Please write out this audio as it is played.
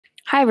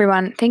Hi,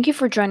 everyone. Thank you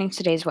for joining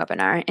today's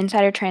webinar,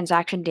 Insider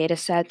Transaction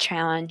Dataset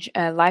Challenge,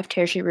 a live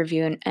Tearsheet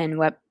review and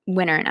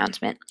winner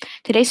announcement.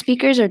 Today's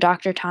speakers are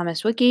Dr.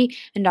 Thomas Wiecki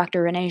and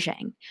Dr. Rene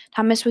Zhang.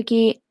 Thomas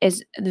Wiecki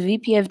is the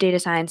VP of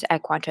Data Science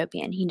at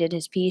Quantopian. He did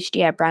his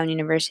Ph.D. at Brown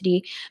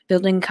University,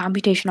 building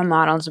computational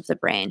models of the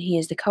brain. He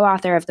is the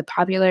co-author of the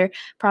popular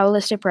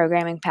probabilistic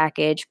programming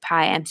package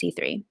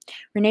PyMC3.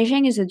 Rene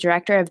Zhang is the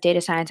Director of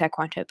Data Science at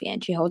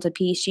Quantopian. She holds a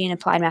Ph.D. in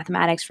Applied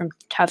Mathematics from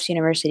Tufts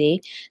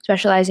University,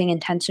 specializing in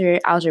tensor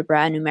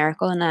algebra,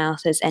 numerical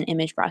analysis, and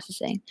image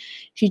processing.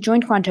 She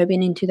joined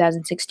Quantopian in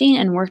 2016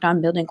 and worked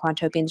on building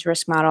Quantopian's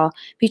risk model,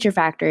 feature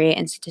factory,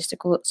 and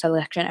statistical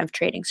selection of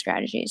trading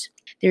strategies.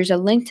 There's a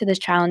link to the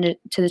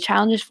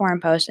challenges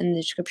forum post in the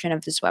description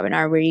of this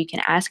webinar where you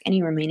can ask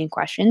any remaining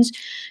questions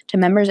to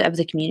members of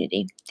the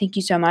community. Thank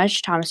you so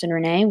much, Thomas and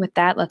Rene. With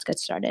that, let's get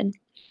started.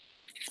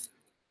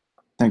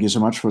 Thank you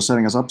so much for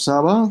setting us up,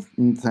 Saba,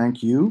 and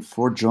thank you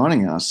for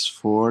joining us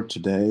for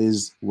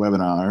today's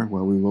webinar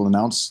where we will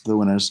announce the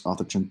winners of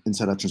the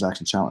Insider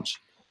Transaction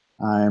Challenge.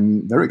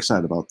 I'm very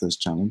excited about this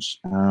challenge,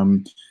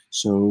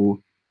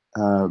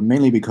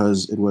 mainly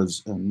because it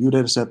was a new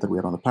data set that we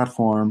had on the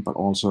platform, but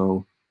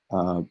also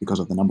because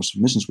of the number of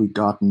submissions we've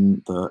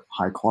gotten, the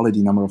high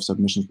quality number of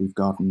submissions we've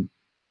gotten,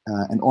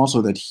 and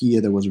also that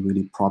here there was a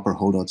really proper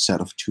holdout set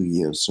of 2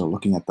 years. So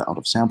looking at the out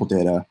of sample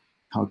data,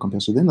 how it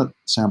compares within the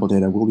sample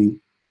data will be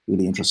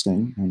really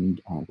interesting,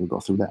 and we'll go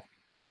through that.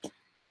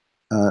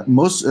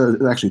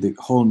 Actually, the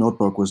whole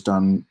notebook was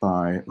done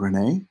by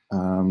Rene,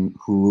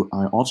 who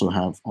I also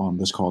have on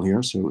this call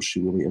here, so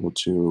she will be able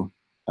to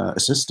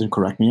assist and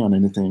correct me on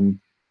anything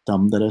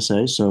dumb that I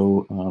say.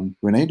 So,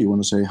 Rene, do you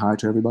want to say hi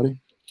to everybody?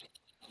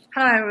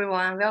 Hi,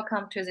 everyone.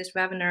 Welcome to this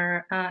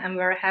webinar. I'm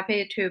very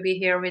happy to be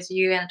here with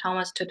you and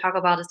Thomas to talk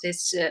about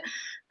this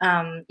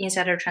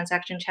Insider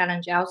Transaction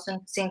Challenge. I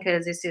also think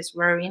this is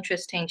very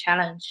interesting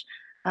challenge.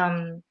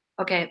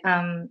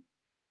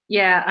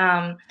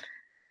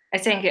 I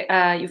think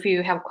if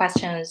you have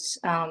questions,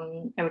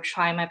 I will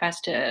try my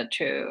best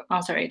to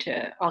answer it.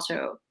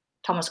 Also,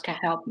 Thomas can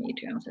help me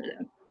to answer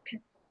them. Okay.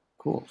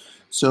 Cool.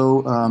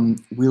 So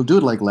we'll do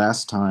it like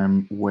last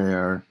time,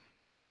 where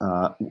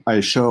I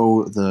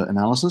show the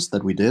analysis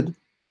that we did.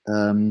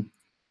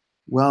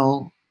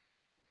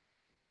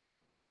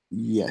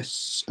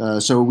 Yes.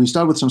 So we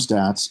start with some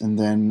stats, and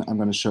then I'm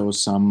going to show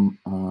some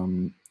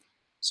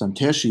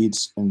tear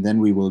sheets, and then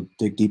we will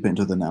dig deeper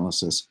into the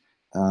analysis.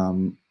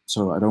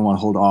 So I don't want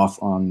to hold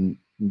off on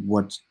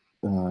what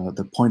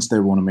the points they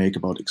want to make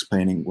about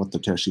explaining what the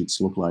tear sheets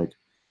look like.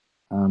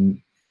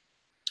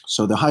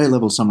 So the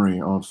high-level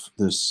summary of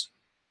this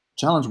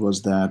challenge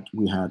was that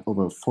we had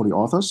over 40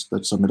 authors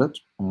that submitted.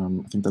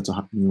 I think that's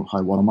a new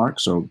high watermark,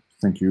 so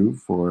thank you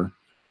for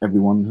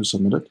everyone who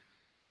submitted.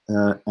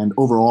 And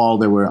overall,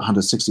 there were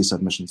 160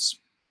 submissions,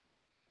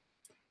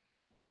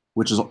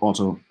 which is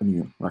also a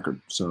new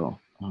record. So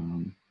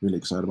I'm really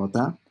excited about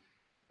that.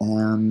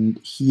 And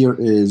here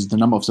is the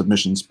number of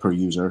submissions per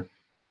user,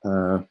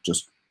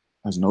 just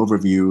as an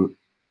overview.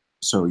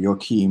 So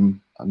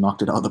Joachim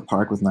knocked it out of the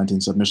park with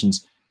 19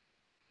 submissions.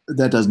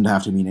 That doesn't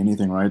have to mean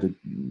anything, right? A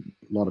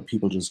lot of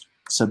people just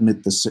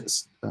submit the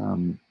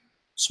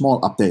small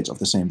updates of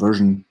the same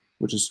version,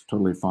 which is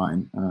totally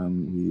fine.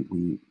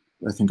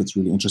 I think it's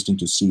really interesting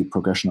to see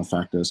progression of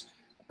factors,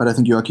 but I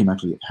think Joachim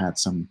actually had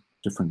some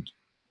different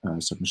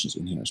submissions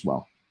in here as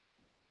well.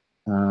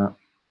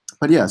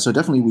 But yeah, so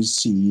definitely we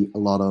see a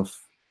lot of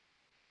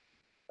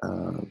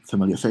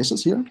familiar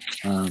faces here,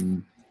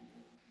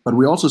 but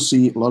we also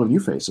see a lot of new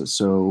faces.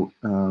 So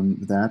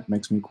that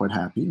makes me quite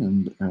happy,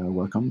 and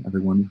welcome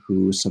everyone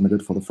who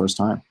submitted for the first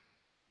time.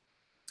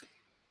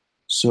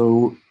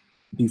 So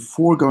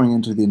before going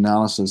into the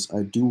analysis,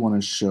 I do want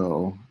to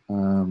show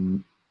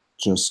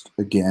just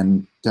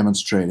again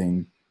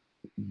demonstrating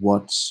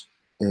what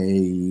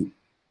the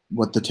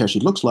tear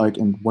sheet looks like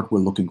and what we're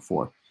looking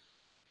for.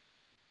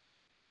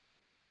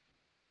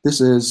 This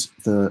is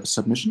the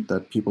submission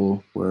that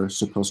people were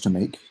supposed to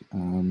make,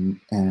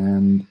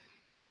 and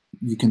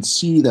you can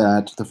see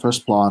that the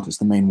first plot is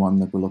the main one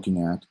that we're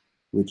looking at,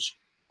 which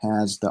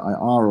has the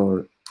IR,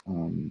 or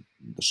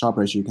the Sharpe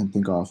ratio you can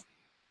think of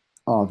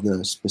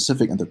the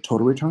specific and the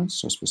total returns.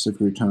 So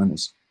specific return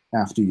is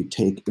after you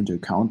take into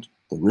account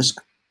the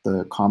risk,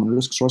 the common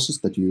risk sources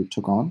that you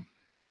took on,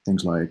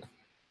 things like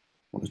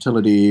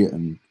volatility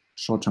and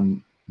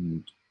short-term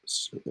and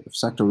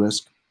sector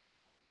risk.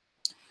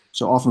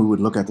 So often we would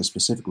look at the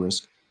specific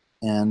risk,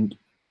 and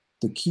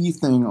the key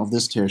thing of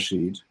this tear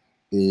sheet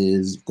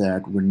is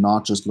that we're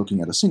not just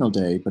looking at a single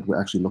day, but we're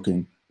actually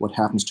looking what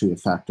happens to a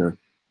factor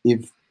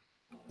if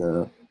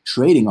the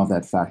trading of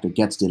that factor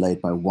gets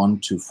delayed by 1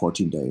 to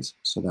 14 days.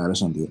 So that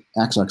is on the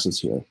x-axis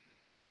here.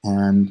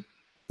 And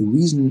the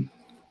reason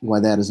why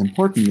that is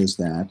important is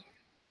that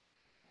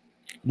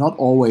not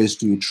always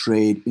do you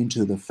trade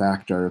into the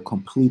factor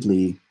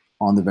completely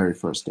on the very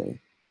first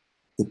day.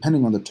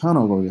 Depending on the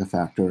turnover of the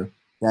factor,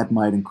 that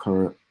might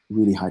incur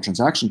really high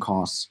transaction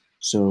costs.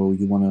 So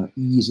you want to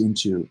ease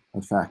into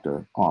a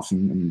factor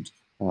often, and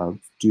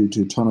due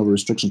to turnover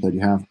restrictions that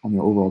you have on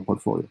your overall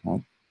portfolio,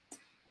 right?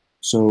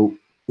 So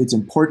it's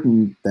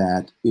important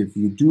that if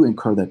you do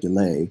incur that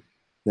delay,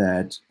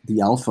 that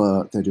the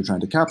alpha that you're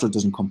trying to capture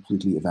doesn't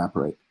completely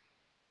evaporate.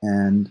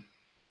 And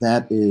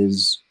that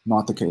is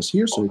not the case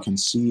here. So you can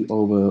see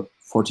over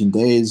 14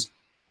 days,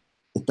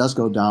 it does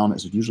go down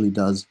as it usually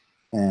does,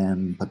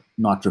 but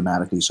not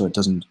dramatically. So it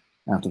doesn't,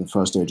 after the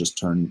first day, just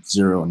turn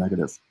 0 or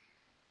negative.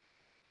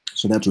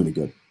 So that's really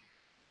good.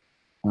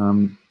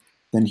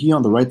 Then here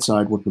on the right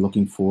side, what we're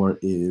looking for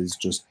is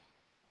just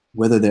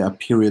whether there are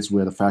periods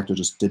where the factor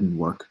just didn't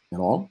work at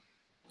all.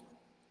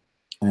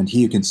 And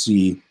here you can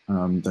see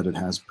that it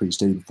has pretty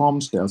steady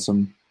performance. There are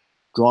some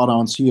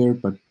drawdowns here,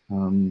 but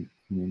I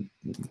mean,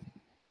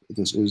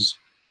 this is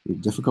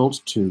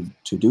difficult to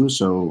do,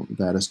 so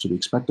that is to be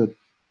expected.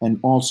 And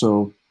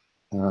also,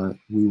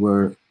 we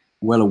were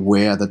well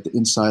aware that the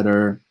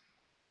Insider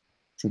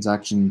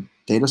Transaction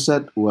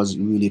Dataset was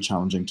really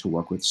challenging to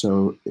work with.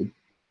 So it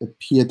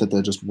appeared that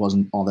there just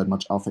wasn't all that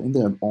much alpha in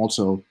there, and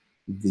also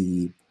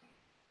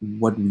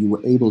what we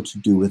were able to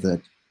do with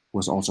it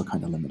was also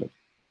kind of limited.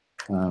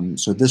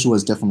 So this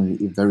was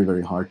definitely a very,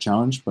 very hard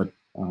challenge, but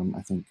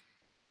I think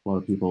a lot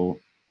of people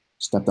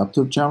stepped up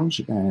to the challenge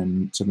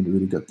and submitted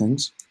really good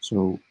things.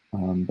 So,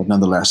 but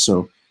nonetheless,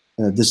 so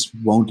this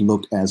won't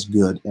look as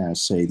good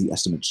as, say, the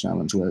estimate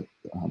challenge, where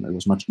it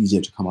was much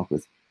easier to come up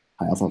with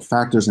high alpha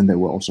factors, and there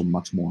were also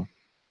much more,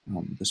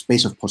 the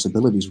space of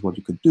possibilities of what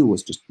you could do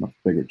was just much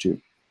bigger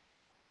too.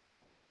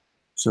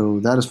 So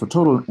that is for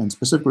total and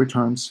specific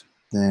returns.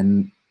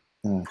 Then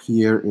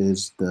here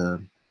is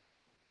the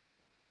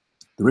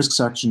risk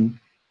section,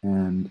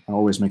 and I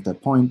always make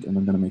that point, and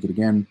I'm going to make it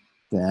again,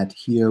 that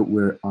here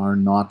we are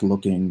not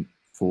looking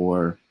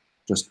for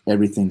just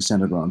everything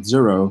centered around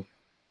 0.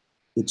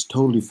 It's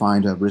totally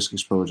fine to have risk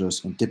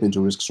exposures and dip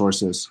into risk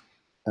sources.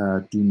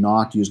 Do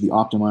not use the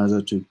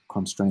optimizer to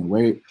constrain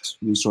weight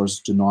resources.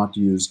 Do not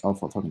use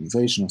alpha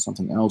optimization or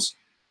something else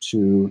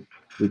to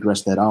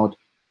regress that out.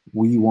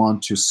 We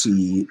want to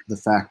see the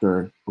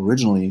factor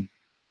originally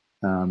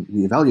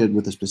we evaluate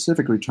with a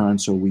specific return,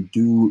 so we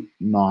do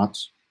not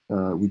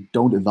we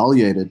don't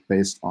evaluate it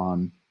based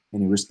on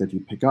any risk that you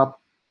pick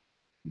up,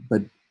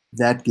 but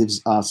that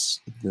gives us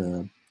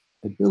the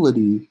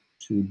ability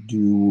to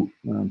do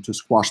to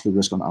squash the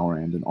risk on our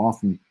end. And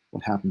often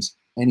what happens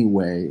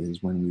anyway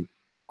is when we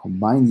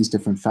combine these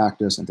different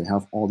factors and they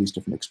have all these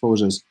different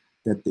exposures,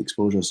 that the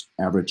exposures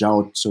average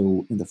out.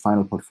 So in the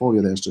final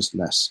portfolio, there's just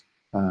less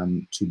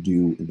to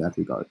do in that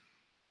regard.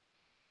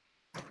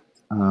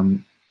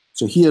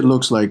 So here it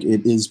looks like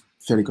it is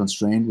fairly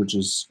constrained, which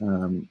is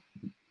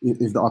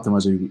if the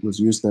optimizer was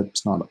used,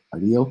 that's not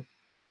ideal.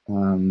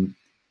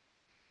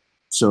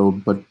 So,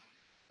 but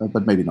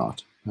maybe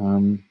not.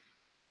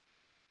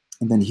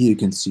 And then here you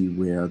can see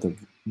where the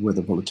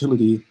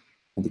volatility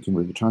and the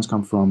cumulative returns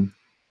come from.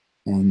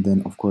 And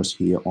then, of course,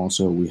 here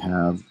also we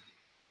have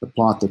the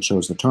plot that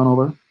shows the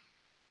turnover.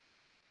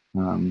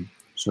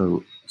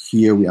 So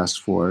here we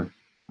ask for,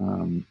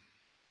 well,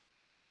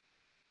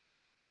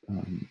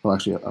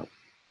 actually,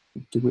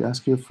 did we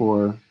ask here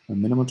for a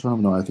minimum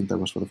turnover? No, I think that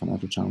was for the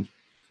financial challenge.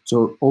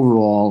 So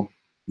overall,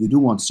 you do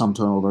want some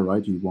turnover,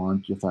 right? You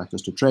want your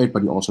factors to trade,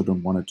 but you also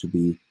don't want it to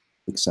be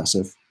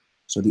excessive.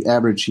 So the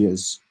average here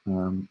is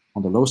on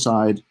the low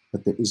side,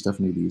 but there is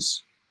definitely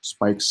these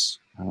spikes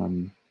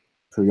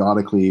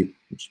periodically,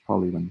 which is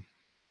probably when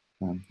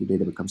the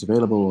data becomes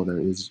available or there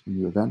is a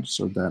new event.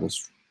 So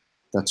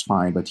that's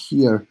fine. But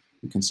here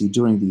you can see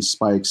during these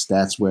spikes,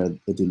 that's where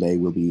the delay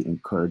will be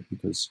incurred,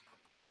 because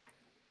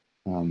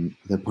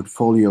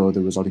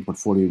the resulting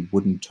portfolio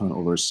wouldn't turn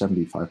over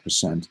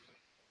 75%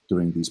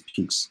 during these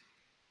peaks.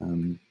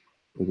 It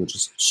will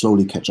just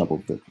slowly catch up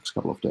over the next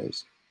couple of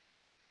days.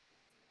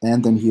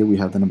 And then here we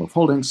have the number of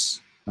holdings.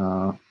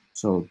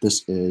 So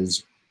this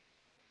is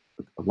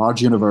a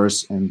large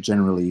universe, and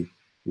generally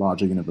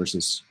larger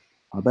universes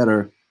are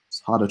better.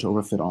 It's harder to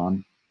overfit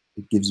on.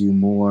 It gives you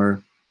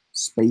more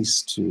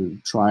space to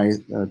try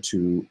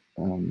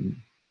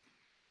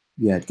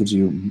it gives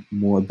you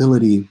more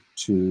ability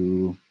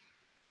to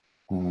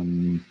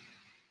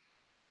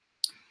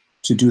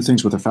do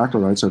things with a factor,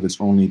 right? So if it's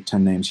only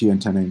 10 names here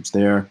and 10 names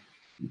there,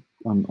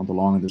 on the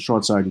long and the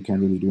short side, you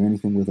can't really do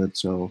anything with it.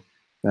 So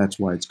that's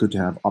why it's good to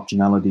have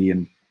optionality.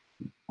 And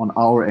on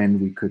our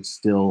end, we could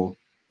still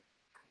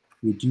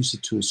reduce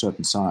it to a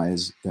certain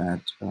size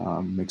that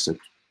makes it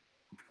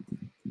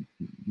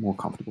more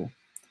comfortable.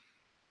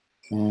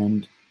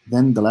 And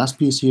then the last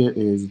piece here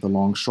is the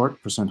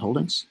long-short percent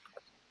holdings.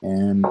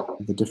 And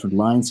the different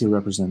lines here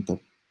represent the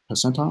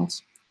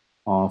percentiles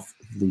of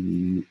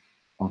the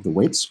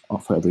weights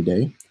for every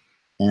day.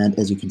 And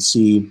as you can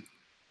see,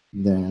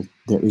 that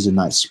there is a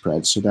nice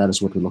spread. So that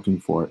is what we're looking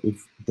for.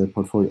 If the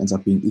portfolio ends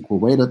up being equal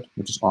weighted,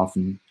 which is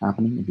often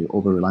happening if you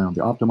over-rely on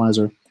the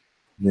optimizer,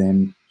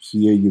 then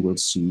here you will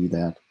see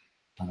that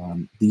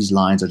these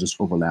lines are just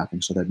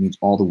overlapping. So that means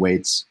all the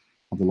weights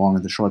on the long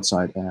and the short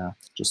side are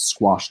just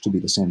squashed to be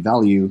the same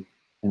value.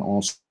 And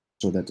also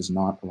that does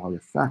not allow your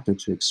factor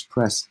to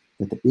express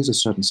that there is a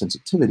certain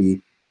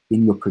sensitivity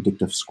in your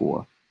predictive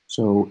score.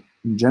 So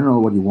in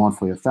general, what you want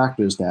for your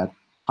factor is that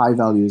high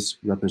values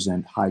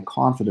represent high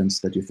confidence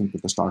that you think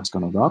that the stock is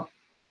going to go up,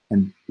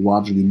 and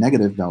largely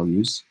negative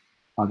values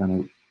are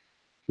going to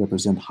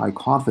represent high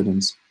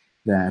confidence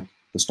that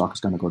the stock is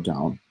going to go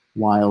down,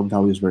 while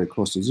values very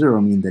close to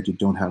zero mean that you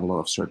don't have a lot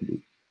of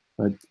certainty.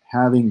 But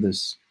having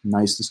this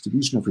nice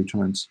distribution of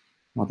returns,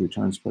 not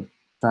returns, but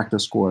factor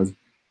scores,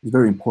 is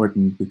very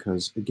important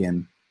because,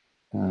 again,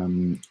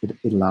 it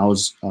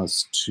allows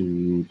us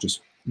to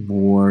just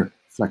more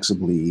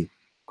flexibly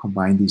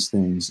combine these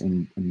things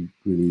and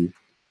really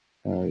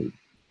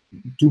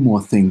do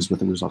more things with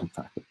the resulting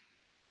factor.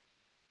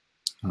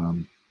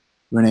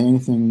 Rene,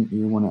 anything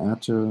you want to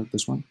add to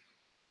this one,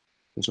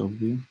 this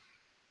overview?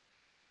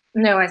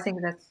 No, I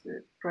think that's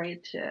a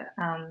great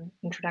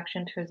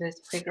introduction to these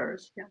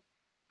figures. Yeah.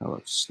 Oh,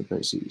 it's the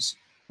bases.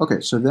 Okay,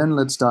 so then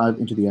let's dive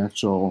into the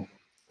actual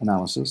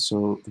analysis.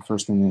 So the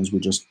first thing is we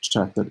just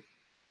check that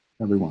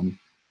everyone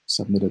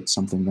submitted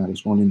something that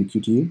is only in the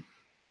QTU.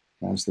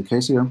 That's the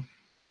case here.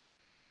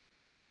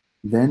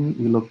 Then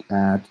we looked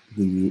at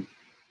the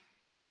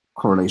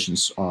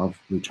correlations of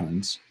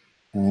returns.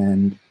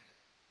 And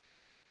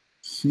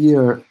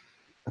here,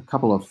 a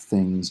couple of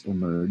things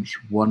emerge.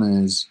 One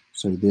is,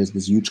 so there's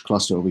this huge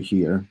cluster over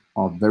here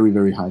of very,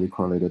 very highly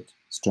correlated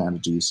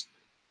strategies.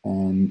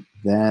 And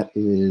that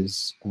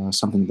is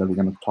something that we're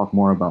going to talk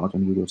more about,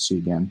 and we will see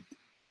again.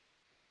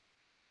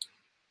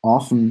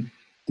 Often,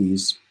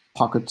 these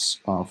pockets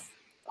of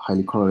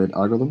highly correlated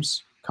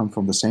algorithms come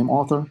from the same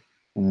author.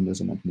 And then,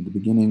 as I mentioned at the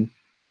beginning,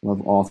 a lot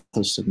of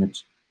authors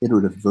submit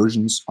iterative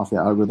versions of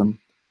their algorithm.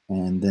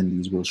 And then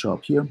these will show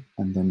up here.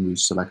 And then we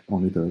select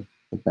only the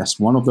best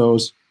one of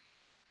those.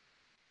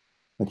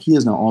 But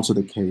here's now also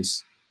the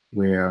case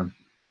where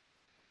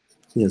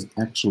there's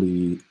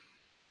actually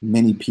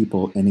many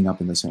people ending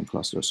up in the same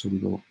cluster. So we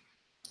will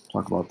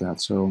talk about that.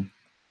 So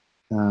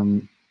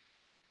the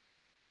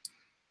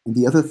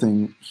other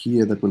thing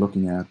here that we're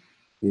looking at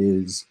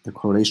is the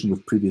correlation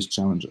with previous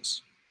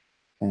challenges.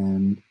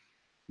 And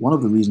one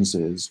of the reasons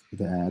is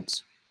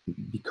that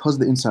because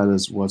the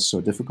insiders was so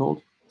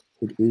difficult,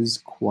 it is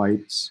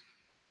quite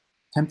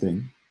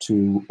tempting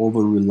to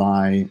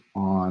over-rely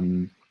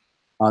on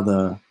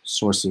other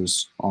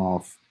sources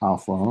of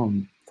alpha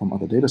from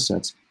other data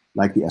sets,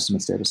 like the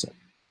estimates data set.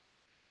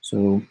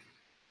 So,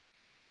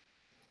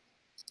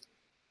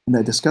 and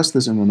I discussed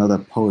this in another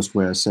post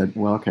where I said,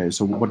 well, okay,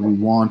 so what we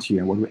want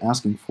here, what we're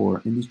asking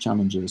for in these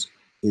challenges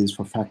is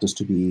for factors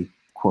to be,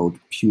 quote,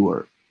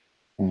 pure.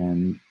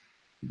 And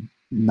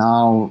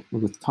now,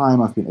 with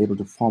time, I've been able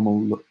to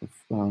formulate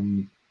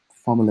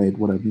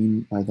what I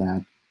mean by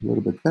that a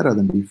little bit better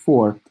than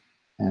before.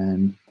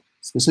 And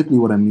specifically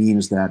what I mean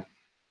is that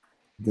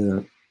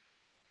the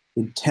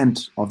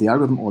intent of the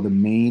algorithm or the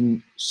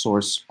main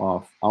source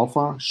of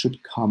alpha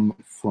should come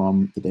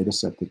from the data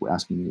set that we're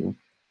asking you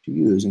to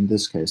use, in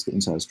this case, the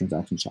Insider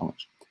Transactions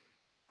Challenge.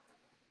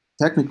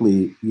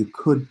 Technically, you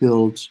could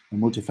build a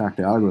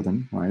multi-factor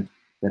algorithm, right,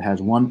 that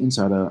has one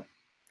insider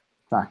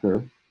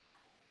factor,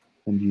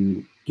 and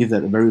you give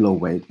that a very low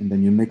weight, and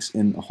then you mix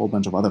in a whole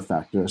bunch of other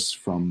factors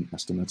from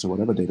estimates or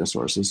whatever data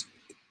sources,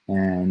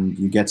 and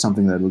you get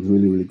something that looks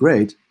really, really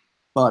great,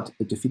 but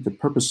it defeats the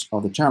purpose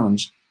of the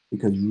challenge,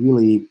 because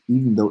really,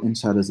 even though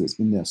insiders is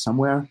in there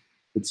somewhere,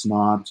 it's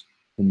not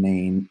the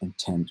main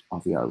intent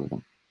of the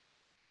algorithm.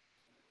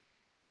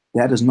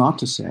 That is not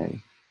to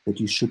say that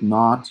you should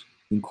not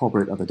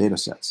incorporate other data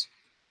sets.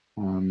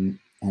 And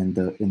in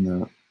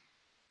the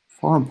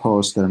forum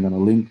post that I'm going to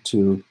link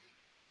to,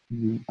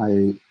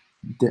 I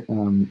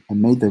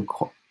made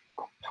the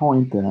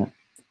point that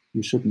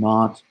you should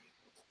not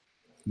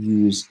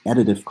use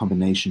additive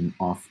combination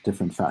of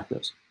different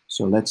factors.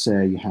 So let's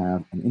say you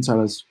have an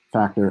insiders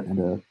factor and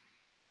a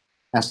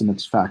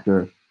estimates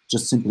factor,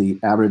 just simply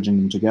averaging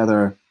them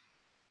together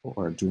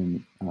or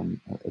doing an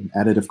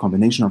additive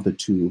combination of the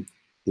two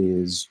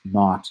is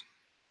not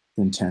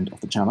the intent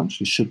of the challenge.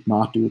 You should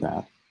not do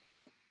that.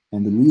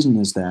 And the reason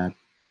is that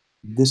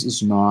this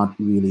is not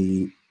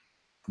really,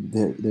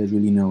 there's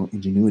really no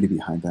ingenuity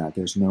behind that.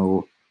 There's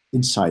no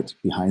insight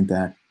behind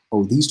that.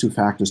 Oh, these two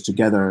factors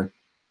together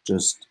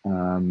just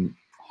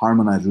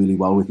harmonize really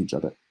well with each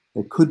other.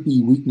 There could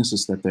be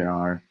weaknesses that they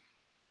are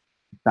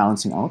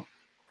balancing out,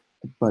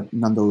 but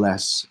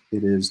nonetheless,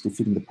 it is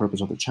defeating the purpose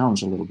of the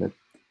challenge a little bit,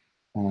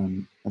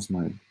 as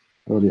my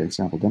earlier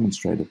example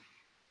demonstrated.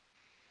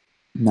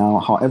 Now,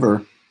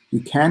 however,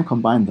 you can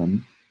combine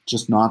them,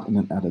 just not in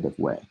an additive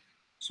way.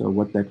 So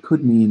what that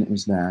could mean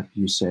is that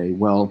you say,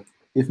 well,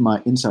 if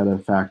my insider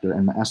factor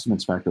and my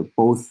estimates factor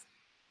both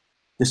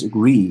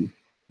disagree,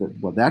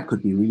 that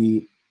could be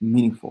really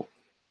meaningful,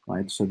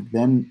 right? So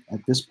then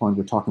at this point,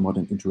 we're talking about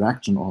an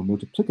interaction or a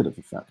multiplicative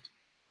effect.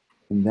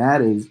 And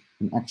that is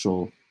an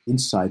actual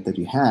insight that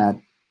you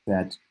had,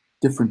 that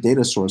different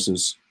data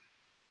sources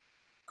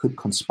could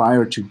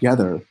conspire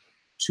together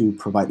to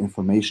provide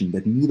information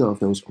that neither of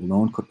those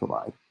alone could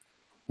provide.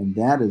 And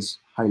that is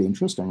highly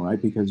interesting,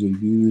 right? Because you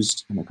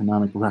used an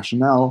economic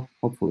rationale,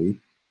 hopefully,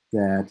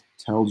 that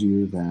tells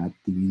you that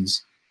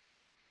these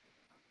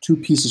two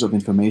pieces of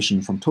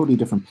information from totally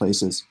different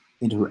places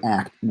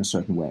interact in a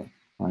certain way,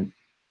 right?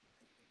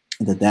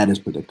 and that is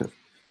predictive.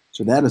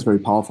 So that is very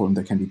powerful, and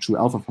there can be true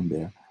alpha from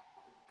there.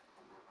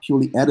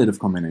 Purely additive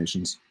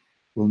combinations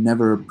will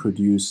never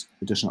produce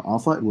additional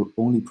alpha. It will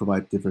only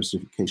provide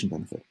diversification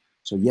benefit.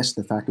 So yes,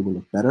 the factor will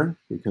look better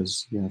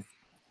because you have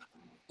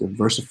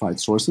diversified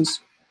sources,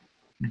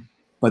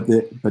 but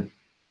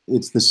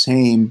it's the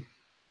same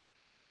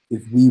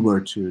if we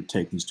were to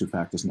take these two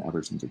factors and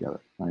average them together,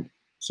 right?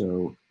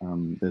 So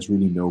there's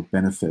really no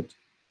benefit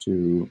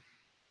to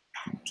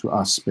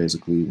us,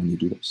 basically, when you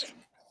do this.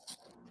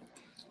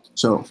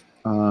 So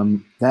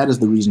that is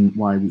the reason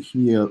why we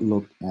here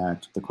looked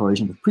at the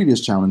correlation with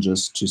previous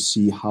challenges to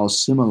see how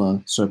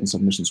similar certain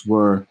submissions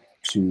were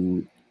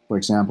to, for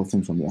example,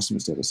 things from the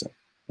estimates data set.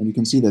 And you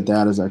can see that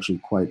that is actually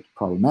quite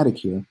problematic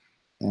here.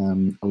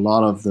 A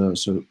lot of the,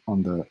 so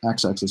on the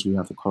x-axis, we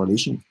have the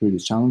correlation with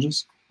previous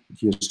challenges.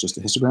 Here's just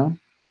a histogram.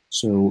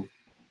 So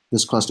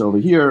this cluster over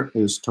here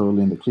is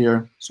totally in the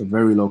clear, so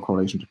very low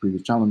correlation to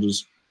previous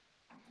challenges.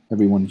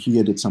 Everyone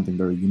here did something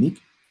very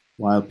unique,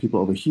 while people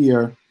over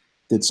here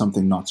did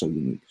something not so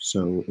unique.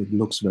 So it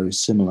looks very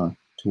similar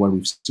to what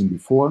we've seen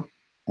before,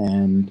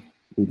 and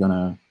we're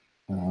gonna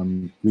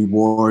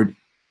reward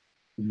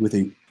with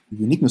a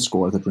uniqueness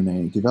score that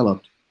Rene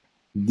developed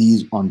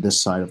these on this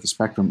side of the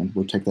spectrum, and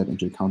we'll take that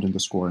into account in the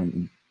scoring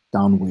and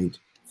downweight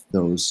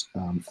those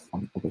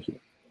over here.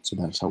 So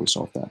that's how we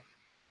solve that.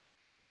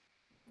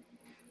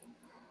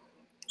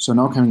 So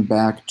now coming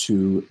back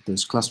to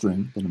this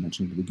clustering that I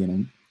mentioned at the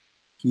beginning,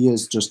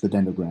 here's just the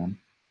dendrogram.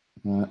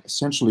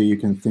 Essentially, you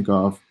can think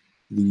of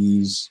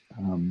these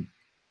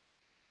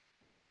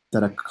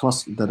that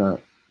are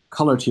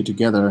colored here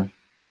together.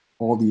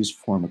 All these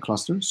form a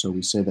cluster. So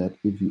we say that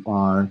if you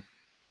are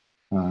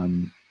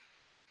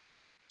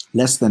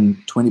less than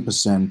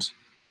 20%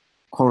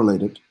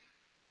 correlated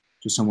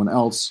to someone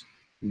else,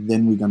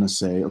 then we're going to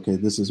say, okay,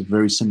 this is a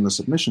very similar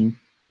submission,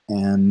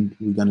 and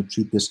we're going to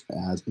treat this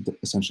as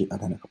essentially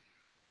identical.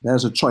 That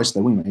is a choice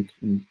that we make,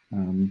 and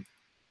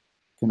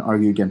can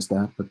argue against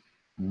that, but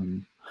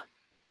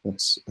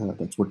that's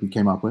what we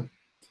came up with.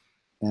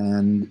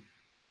 And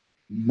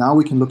now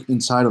we can look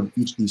inside of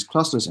each of these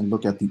clusters and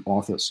look at the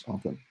authors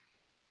of them.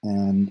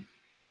 And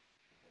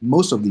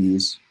most of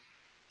these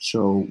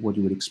show what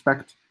you would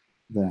expect,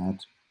 that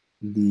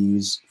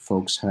these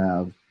folks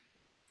have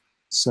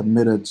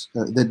submitted,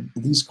 that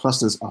these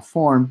clusters are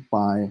formed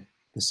by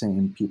the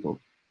same people.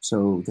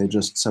 So they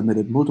just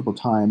submitted multiple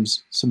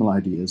times similar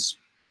ideas,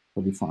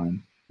 will be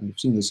fine. And we've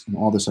seen this in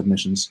all the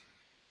submissions.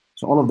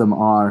 So all of them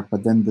are,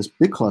 but then this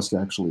big cluster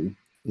actually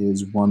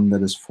is one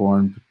that is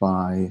formed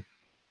by,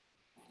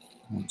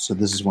 so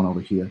this is one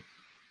over here,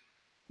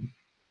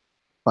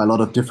 by a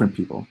lot of different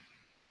people.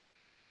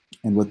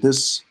 And what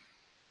this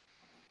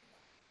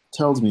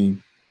tells me,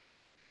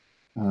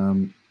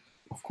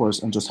 of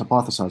course, I'm just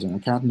hypothesizing, I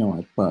can't know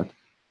it, but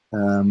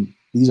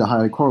these are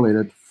highly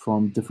correlated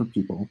from different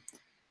people.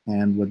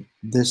 And what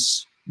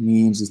this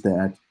means is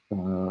that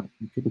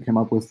people came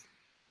up with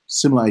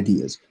similar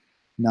ideas.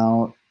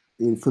 Now,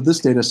 for this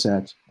data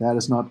set, that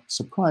is not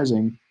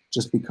surprising,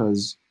 just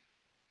because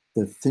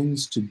the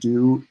things to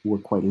do were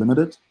quite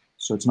limited.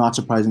 So it's not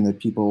surprising that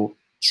people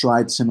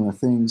tried similar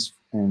things,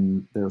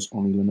 and there's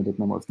only a limited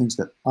number of things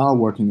that are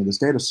working in this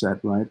data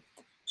set, right?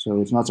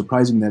 So it's not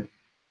surprising that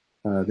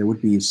there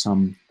would be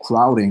some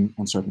crowding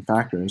on certain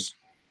factors.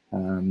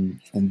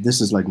 And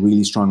this is like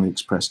really strongly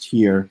expressed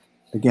here.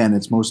 Again,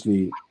 it's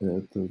mostly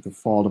the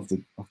fault of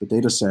the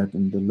data set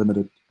and the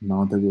limited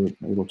amount that we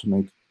were able to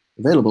make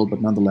available,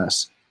 but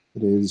nonetheless,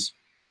 it is,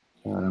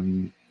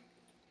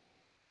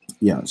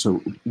 yeah,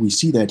 so we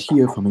see that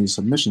here from these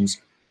submissions,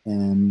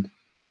 and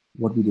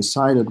what we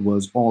decided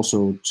was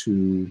also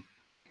to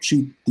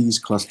treat these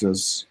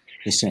clusters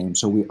the same.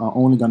 So we are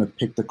only going to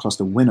pick the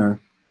cluster winner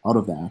out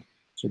of that.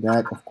 So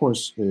that, of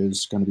course,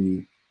 is going to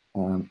be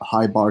a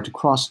high bar to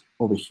cross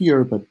over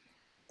here, but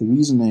the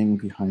reasoning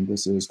behind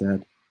this is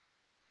that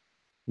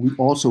we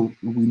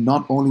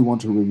not only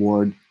want to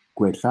reward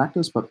great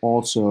factors, but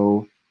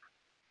also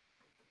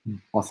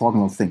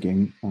orthogonal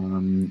thinking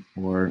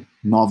or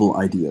novel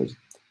ideas.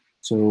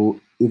 So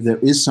if there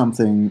is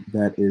something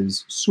that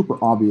is super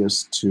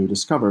obvious to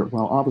discover,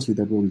 well, obviously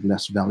that will be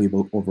less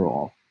valuable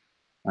overall,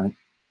 right?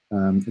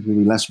 It will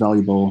be less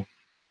valuable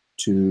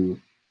to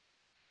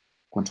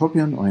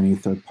Quantopian or any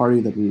third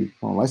party that we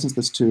want to license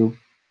this to,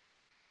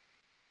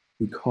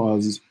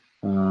 because,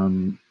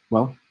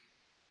 well,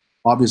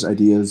 obvious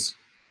ideas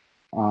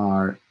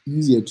are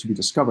easier to be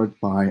discovered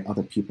by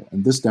other people,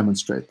 and this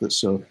demonstrates this.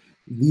 So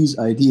these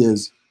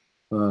ideas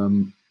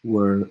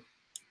were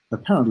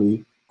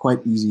apparently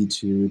quite easy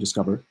to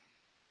discover,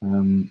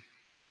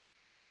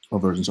 or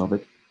versions of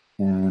it,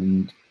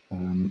 and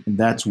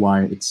that's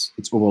why it's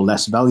overall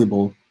less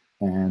valuable,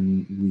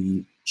 and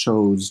we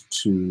chose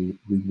to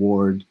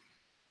reward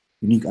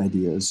unique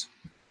ideas,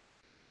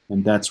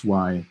 and that's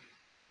why,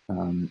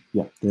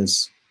 yeah,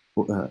 there's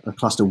a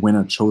cluster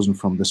winner chosen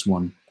from this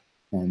one,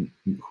 and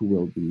who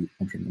will be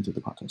entering into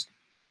the contest.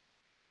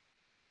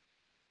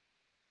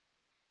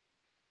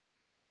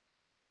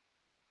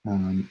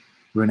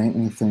 Rene,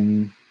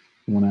 anything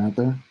you want to add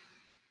there?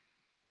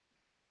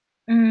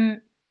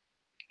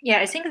 Yeah,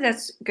 I think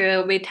that's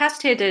good. We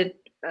tested it.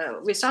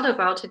 We thought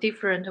about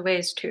different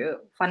ways to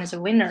find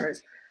the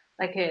winners,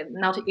 like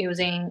not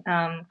using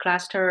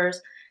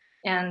clusters.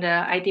 And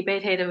I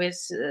debated with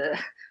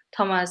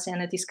Thomas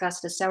and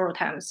discussed several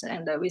times.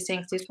 And we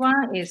think this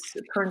one is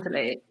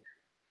currently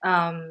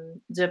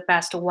the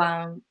best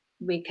one.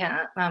 We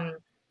can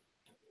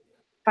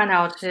find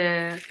out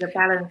the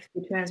balance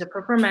between the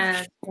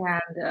performance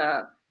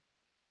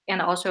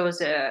and also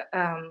the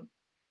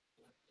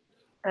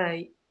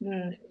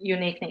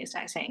uniqueness,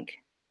 I think.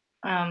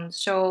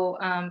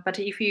 But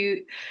if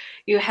you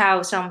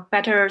have some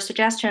better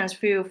suggestions,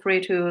 feel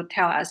free to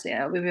tell us.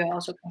 We will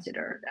also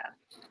consider that.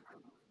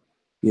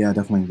 Yeah,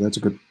 definitely. That's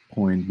a good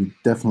point. We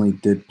definitely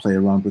did play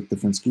around with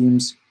different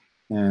schemes,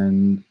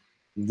 and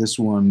this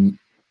one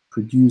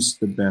produced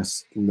the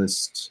best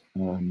list,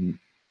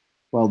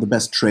 well, the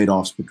best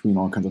trade-offs between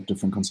all kinds of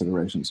different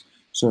considerations.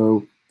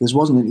 So this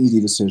wasn't an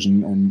easy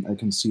decision, and I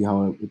can see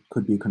how it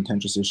could be a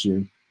contentious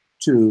issue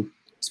too,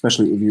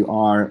 especially if you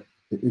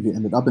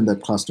ended up in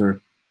that cluster.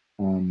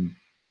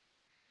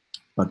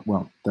 But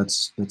well,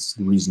 that's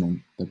the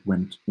reasoning that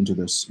went into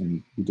this,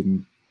 and we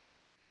didn't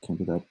come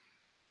to that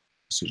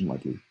decision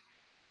lightly.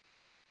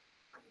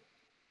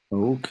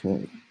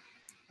 Okay,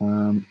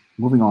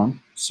 moving on.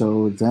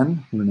 So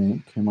then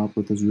Rene came up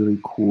with this really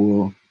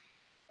cool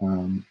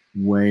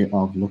way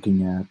of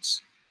looking at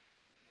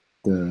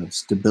the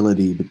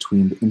stability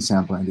between the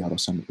in-sample and the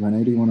out-of-sample.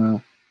 Rene, do you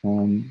want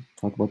to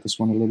talk about this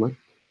one a little bit?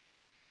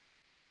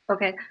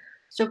 Okay,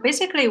 so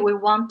basically we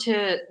want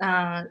to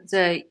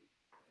the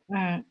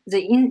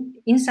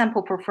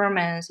in-sample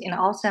performance and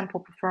out-sample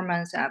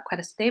performance are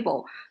quite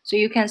stable. So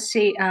you can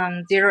see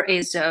there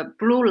is a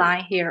blue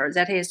line here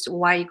that is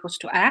y equals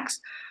to x.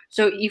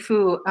 So if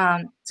you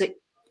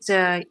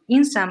the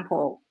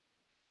in-sample,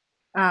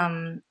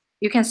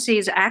 you can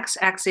see the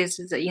x-axis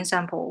is the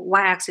in-sample,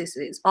 y-axis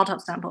is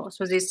out-of-sample.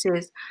 So this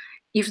is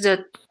if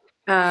the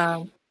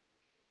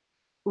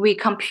we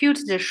compute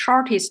the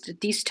shortest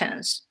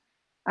distance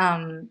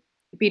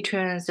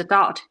between the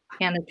dot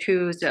and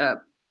to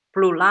the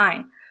blue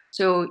line.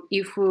 So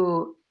if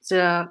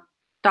the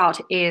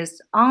dot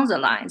is on the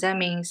line, that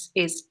means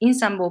its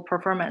in-sample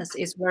performance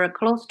is very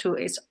close to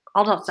its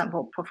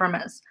out-of-sample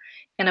performance.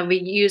 And we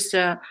use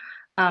a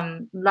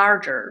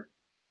larger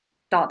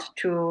dot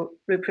to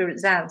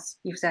represent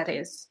if that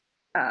is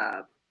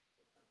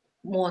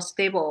more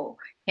stable.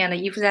 And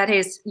if that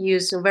is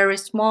use a very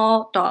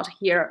small dot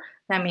here,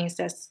 that means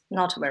that's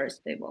not very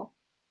stable.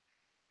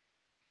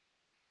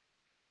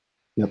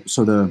 Yep,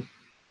 so the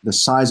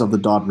size of the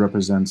dot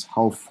represents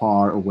how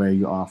far away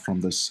you are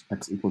from this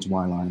x equals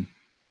y line.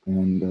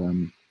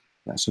 And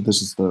yeah, so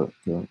this is the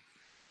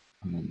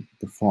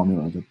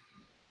formula that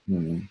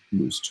we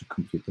use to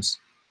compute this.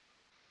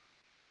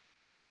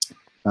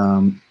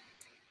 And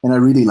I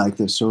really like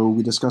this. So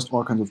we discussed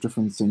all kinds of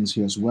different things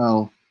here as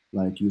well,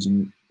 like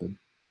using the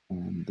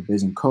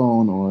Bayesian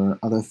cone or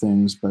other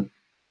things. But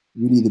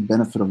really the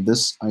benefit of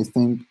this, I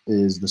think,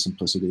 is the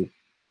simplicity.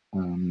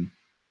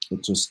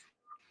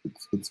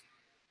 It's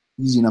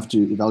easy enough to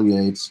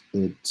evaluate.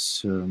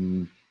 It's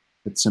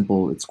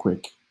simple, it's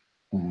quick,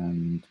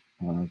 and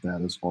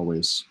that is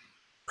always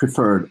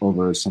preferred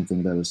over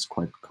something that is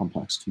quite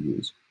complex to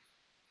use.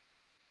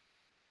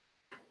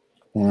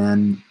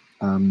 And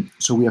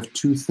so we have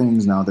two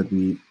things now that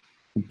we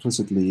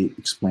implicitly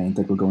explained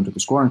that will go into the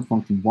scoring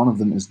function. One of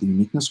them is the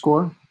uniqueness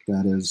score.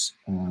 That is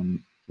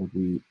what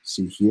we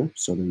see here.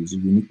 So there is a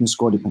uniqueness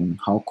score depending on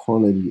how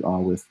correlated you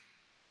are with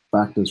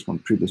factors from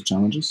previous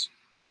challenges.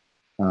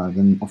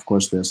 Then, of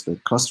course, there's the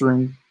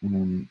clustering,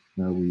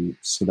 where we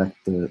select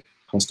the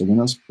cluster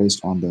winners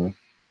based on the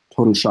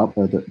total Sharpe,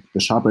 the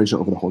Sharpe ratio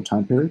over the whole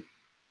time period.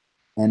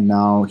 And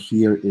now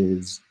here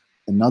is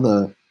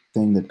another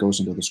thing that goes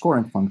into the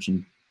scoring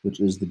function,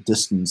 which is the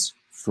distance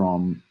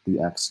from the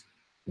x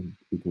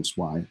equals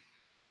y1.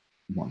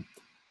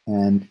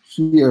 And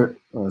here,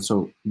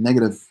 so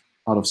negative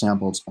out of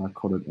samples are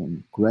coded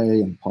in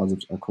gray and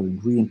positives are coded in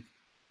green.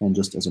 And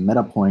just as a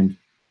meta point,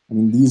 I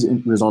mean, these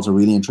results are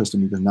really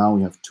interesting because now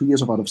we have 2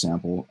 years of out of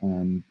sample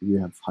and we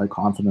have high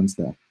confidence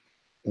that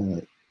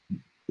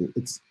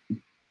it's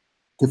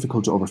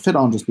difficult to overfit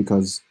on just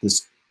because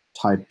this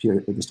time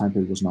period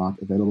was not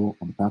available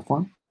on the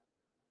platform.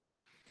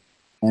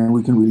 And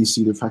we can really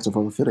see the effects of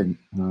overfitting,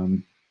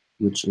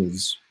 which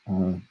is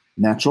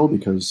natural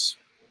because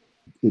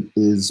it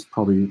is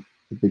probably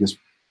the biggest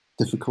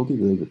difficulty,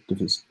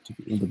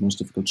 the most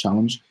difficult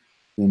challenge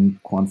in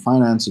quant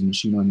finance and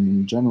machine learning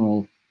in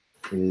general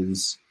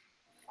is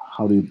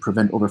how do you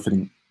prevent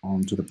overfitting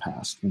onto the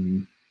past.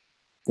 And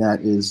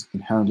that is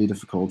inherently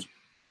difficult,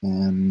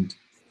 and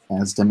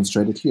as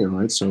demonstrated here,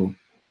 right? So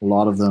a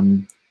lot of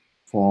them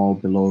fall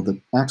below the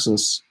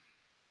axis,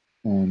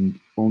 and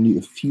only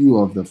a few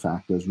of the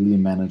factors really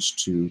manage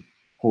to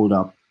hold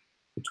up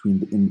between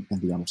the in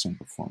and the out of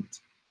sample performance.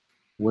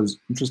 What's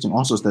interesting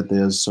also is that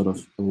there's sort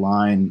of a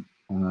line,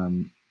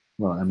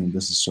 well, I mean,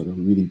 this is sort of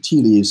reading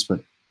tea leaves,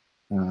 but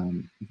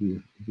if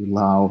you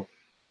allow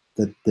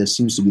that there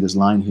seems to be this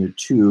line here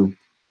too,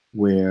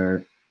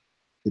 where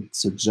it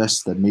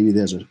suggests that maybe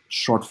there's a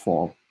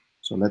shortfall.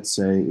 So let's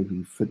say if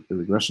we fit the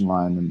regression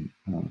line,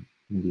 and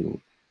maybe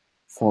it'll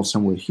fall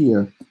somewhere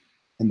here.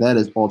 And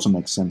that also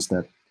makes sense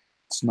that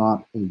it's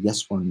not a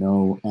yes or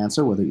no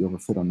answer whether you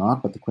overfit or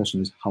not, but the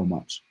question is how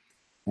much.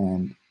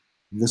 And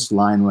this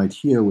line right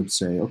here would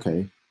say,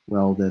 okay,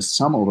 well, there's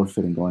some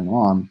overfitting going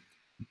on.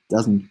 It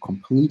doesn't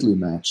completely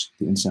match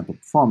the in-sample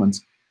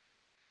performance,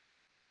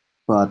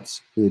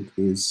 but it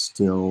is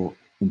still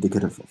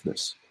indicative of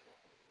this.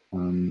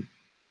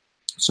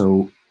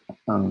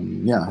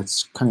 Yeah,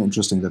 it's kind of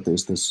interesting that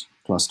there's this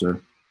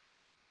cluster,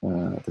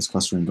 this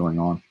clustering going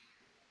on.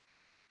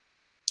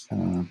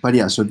 But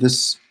yeah, so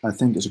this, I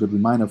think, is a good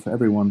reminder for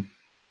everyone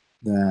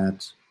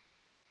that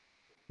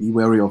be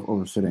wary of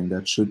overfitting.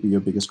 That should be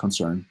your biggest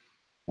concern.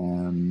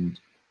 And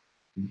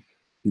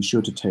be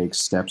sure to take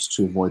steps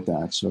to avoid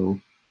that. So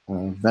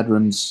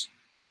veterans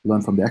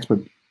learn from the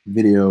expert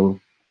video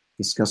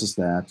discusses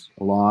that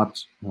a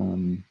lot.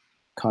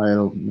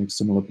 Kyle makes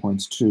similar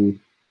points too.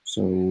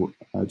 So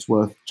it's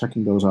worth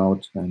checking those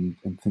out and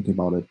thinking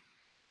about it.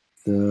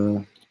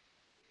 The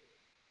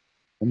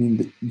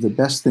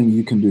best thing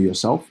you can do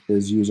yourself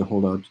is use a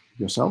holdout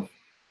yourself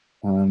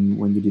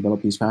when you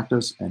develop these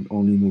factors, and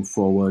only move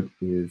forward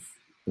if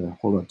the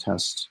holdout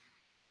test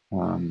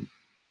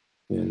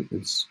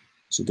is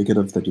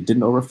indicative that you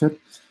didn't overfit.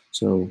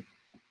 So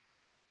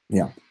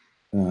yeah,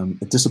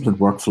 a disciplined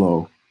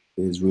workflow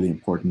is really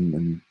important,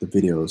 and the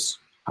videos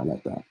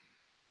highlight that.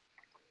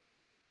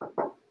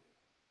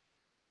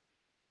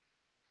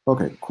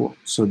 Okay, cool.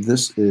 So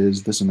this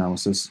is this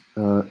analysis.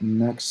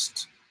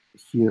 Next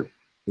here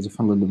is a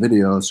fun little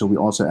video. So we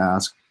also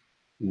ask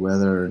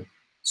whether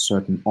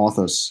certain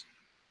authors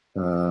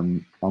are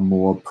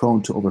more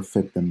prone to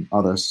overfit than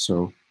others.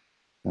 So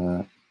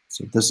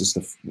this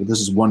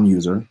is one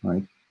user,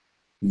 right?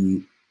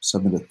 He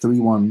submitted 3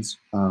 ones,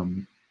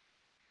 and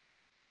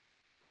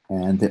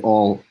they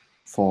all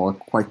fall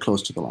quite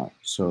close to the line.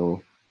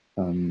 So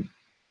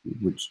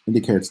which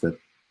indicates that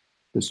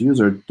this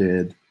user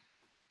did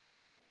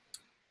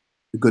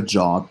a good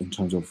job in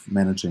terms of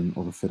managing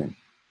overfitting.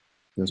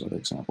 There's other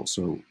examples.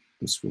 So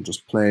this will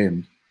just play,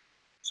 and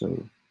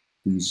so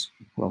these,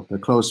 well, they're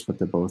close, but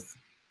they're both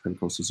pretty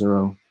close to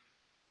 0.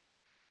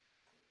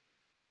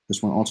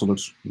 This one also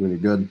looks really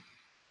good.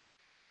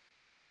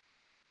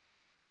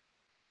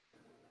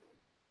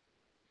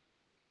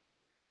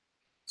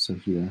 So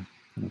here,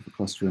 kind of the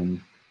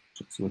clustering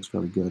just looks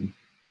fairly good.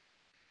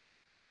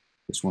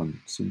 This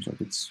one seems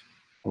like it's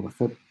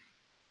overfit.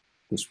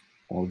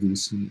 All of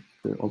these,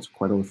 they're also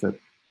quite overfit.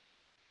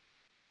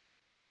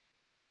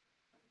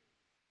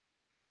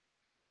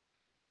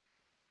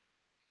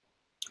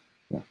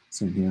 Yeah,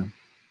 same here.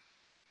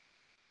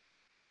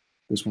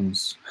 This one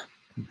is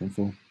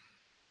painful.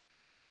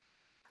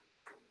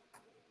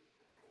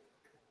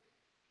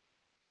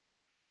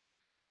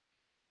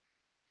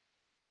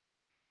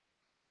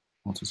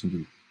 Also seem to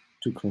be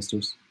 2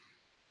 clusters.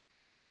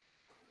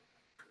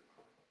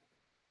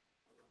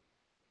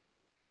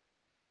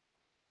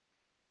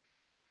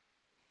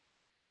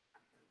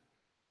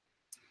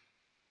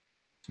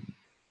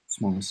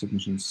 Smaller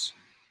submissions.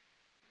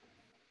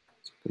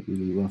 It's a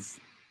really rough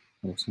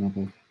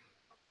sample.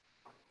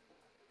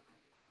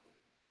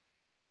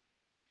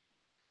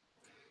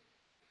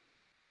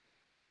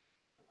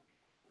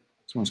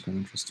 This one's kind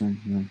of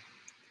interesting. Yeah.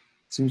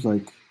 Seems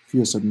like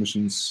fewer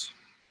submissions,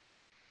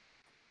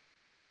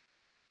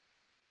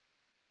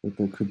 that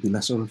there could be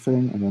less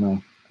overfitting. I don't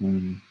know.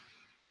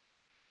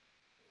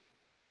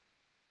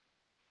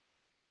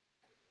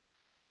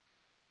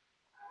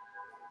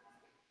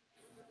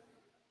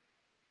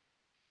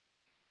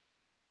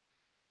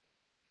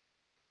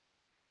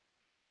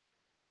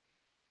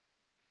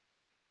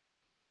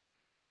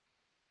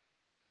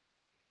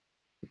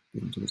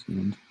 Get into this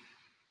end.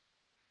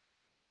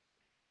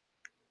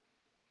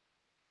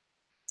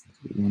 That's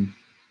a good one.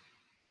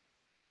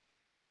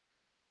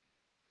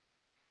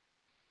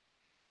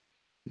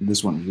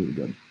 This one is really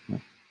good. Yeah.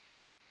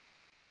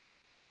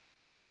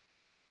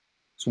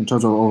 So in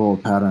terms of overall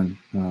pattern,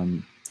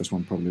 this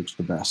one probably looks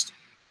the best.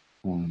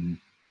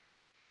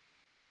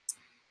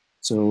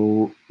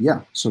 So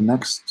yeah, so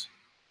next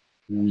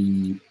with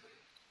me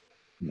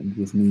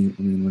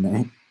and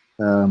Rene,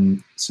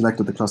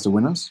 selected the cluster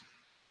winners,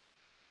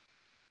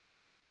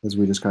 as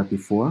we described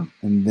before.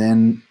 And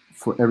then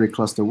for every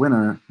cluster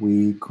winner,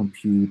 we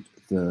compute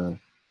the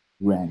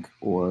rank,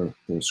 or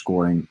the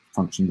scoring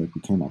function that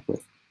we came up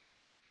with.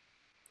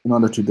 In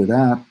order to do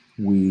that,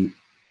 we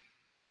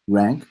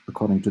rank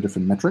according to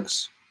different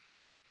metrics,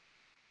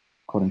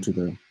 according to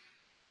the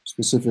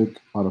specific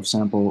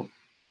out-of-sample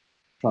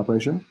Sharpe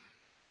ratio,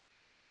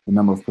 the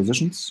number of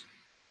positions,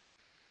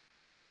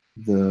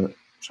 the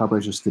Sharpe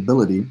ratio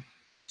stability,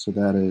 so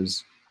that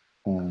is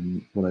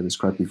what I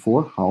described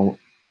before, how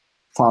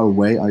far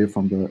away are you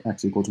from the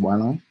x equals y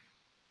line,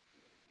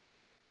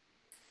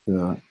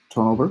 the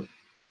turnover,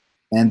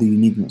 and the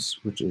uniqueness,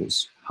 which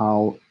is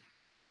how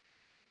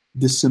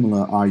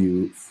dissimilar are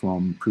you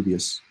from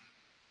previous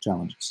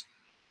challenges.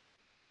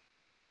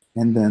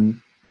 And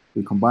then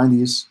we combine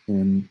these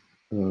in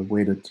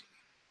weighted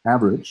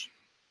average,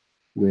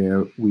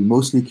 where we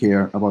mostly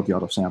care about the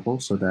out-of sample.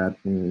 So that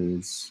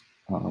is,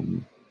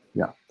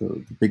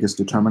 the biggest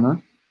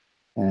determiner.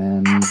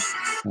 And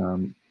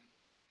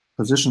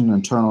position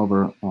and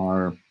turnover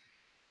are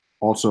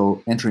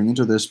also entering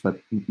into this, but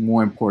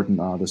more important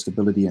are the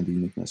stability and the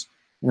uniqueness.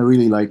 And I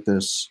really like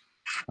this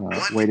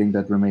weighting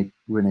that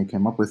Rene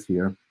came up with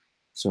here.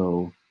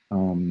 So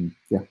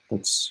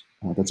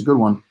that's a good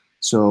one.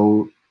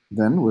 So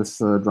then with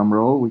drum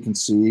roll, we can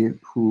see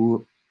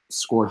who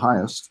scored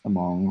highest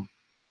among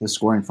the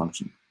scoring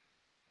function.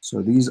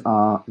 So these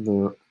are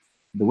the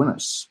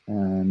winners,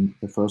 and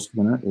the first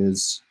winner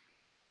is,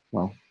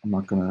 well, I'm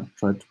not gonna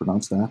try to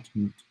pronounce that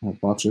and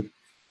botch it.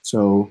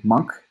 So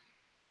Monk,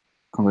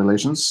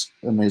 congratulations,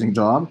 amazing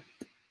job.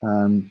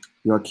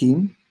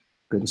 Joachim,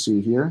 good to see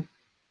you here.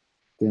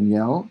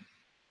 Danielle,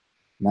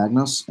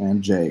 Magnus,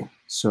 and Jay.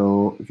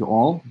 So you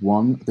all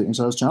won the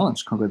Insiders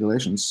Challenge.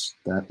 Congratulations,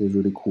 that is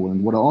really cool.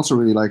 And what I also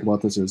really like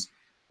about this is,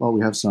 well,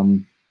 we have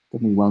some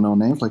definitely well-known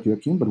names like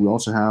Joachim, but we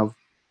also have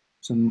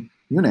some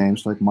new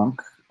names like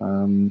Monk,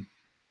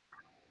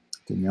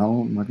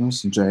 Danielle,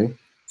 Magnus, and Jay.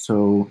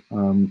 So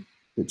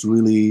it's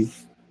really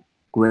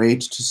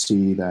great to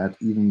see that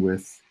even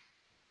with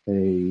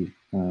a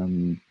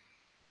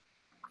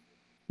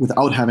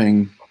without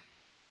having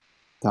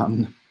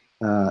done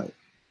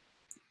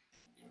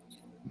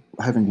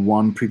having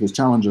won previous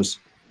challenges,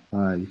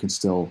 you can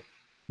still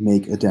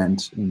make a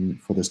dent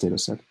for this data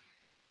set.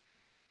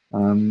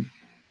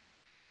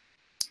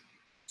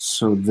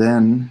 So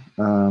then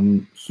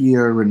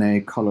here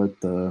Rene colored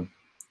the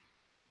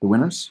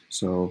winners.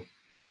 So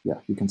yeah,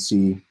 you can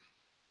see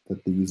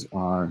that these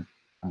are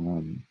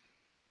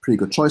pretty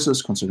good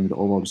choices considering the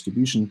overall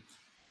distribution.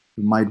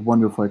 You might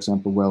wonder, for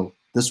example, well,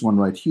 this one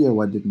right here,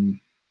 why didn't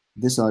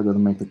this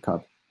algorithm make the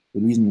cut? The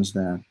reason is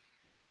that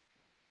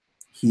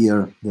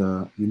here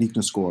the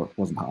uniqueness score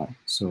wasn't high.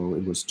 So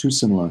it was too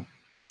similar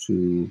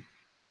to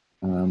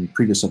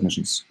previous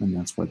submissions, and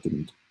that's why it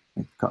didn't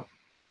make the cut.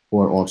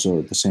 Or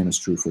also the same is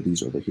true for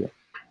these over here.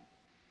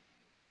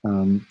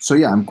 So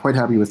yeah, I'm quite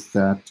happy with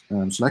that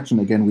selection.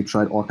 Again, we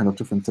tried all kinds of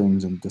different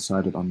things and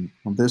decided on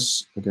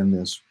this. Again,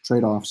 there's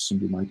trade-offs,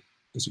 and we might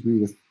disagree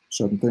with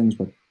certain things,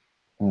 but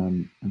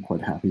I'm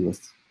quite happy with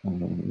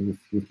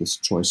this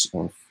choice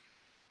of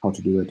how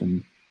to do it.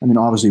 And I mean,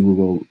 obviously, we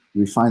will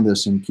refine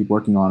this and keep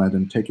working on it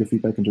and take your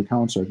feedback into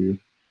account. So if you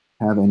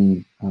have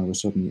any, we're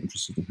certainly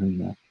interested in hearing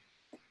that.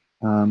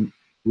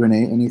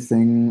 Rene,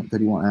 anything that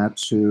you want to add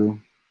to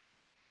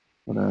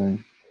what I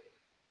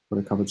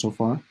covered so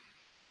far?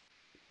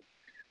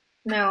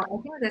 No, I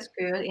think that's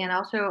good. And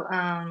also,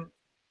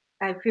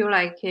 I feel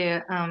like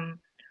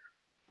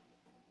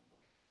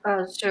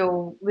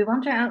so we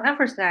want to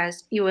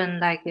emphasize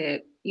even like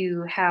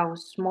you have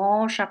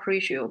small Sharpe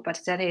ratio,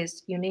 but that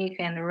is unique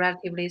and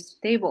relatively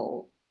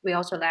stable. We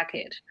also like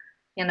it.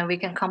 And we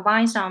can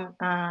combine some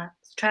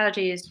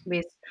strategies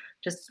with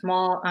just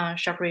small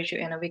Sharpe ratio,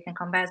 and we can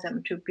combine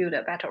them to build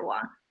a better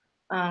one.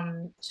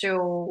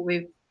 So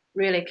we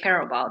really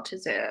care about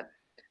the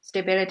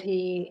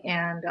stability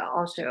and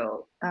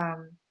also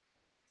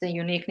the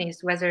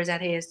uniqueness, whether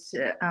that is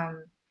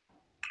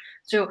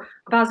so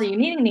about the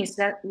uniqueness,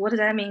 that what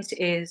that means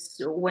is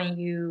when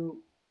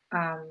you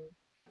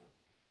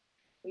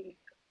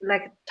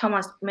like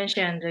Thomas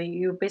mentioned,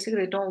 you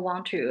basically don't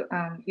want to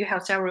you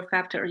have several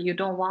factors. You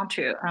don't want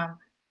to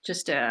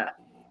just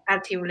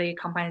actively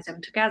combine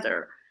them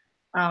together.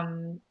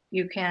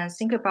 You can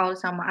think about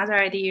some other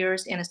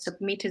ideas and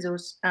submit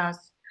those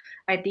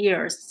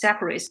ideas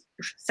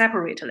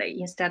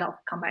separately instead of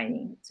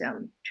combining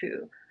them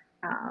to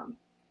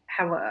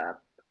have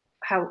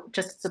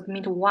just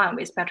submit one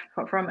with better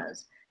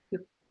performance.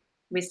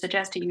 We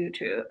suggest you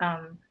to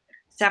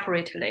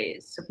separately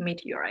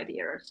submit your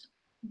ideas.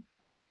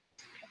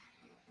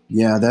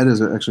 Yeah, that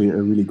is actually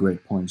a really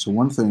great point. So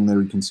one thing that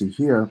we can see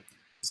here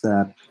is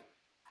that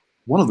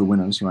one of the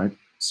winners, right,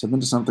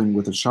 submitted something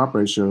with a Sharpe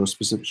ratio,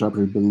 specific Sharpe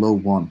ratio below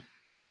 1.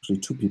 Actually,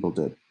 2 people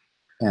did.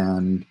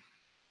 And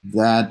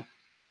that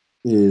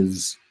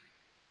is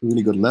a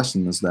really good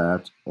lesson, is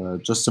that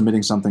just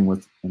submitting something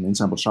with an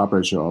in-sample Sharpe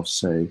ratio of,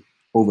 say,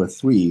 over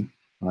 3,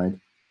 right,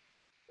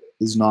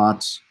 is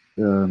not,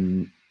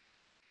 it's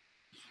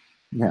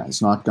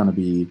not going to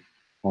be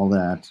all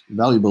that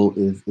valuable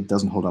if it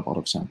doesn't hold up out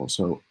of sample.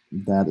 So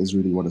that is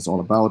really what it's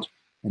all about.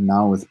 And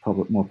now with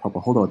more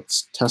proper holdout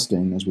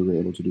testing, as we were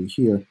able to do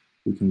here,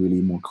 we can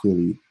really more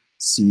clearly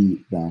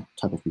see that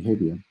type of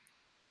behavior.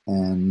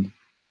 And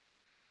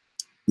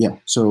yeah,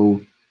 so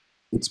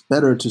it's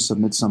better to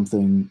submit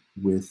something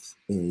with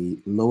a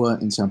lower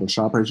in-sample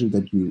Sharpe ratio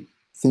that you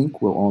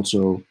think will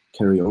also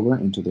carry over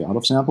into the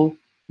out-of-sample,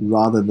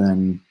 rather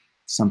than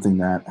something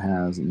that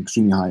has an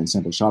extremely high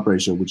in-sample Sharpe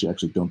ratio, which you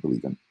actually don't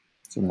believe in.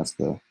 So that's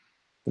the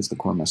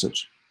core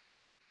message.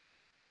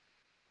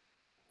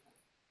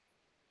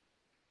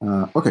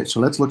 Okay, so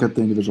let's look at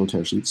the individual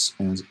tear sheets,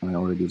 as I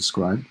already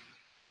described.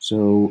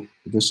 So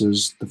this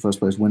is the first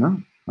place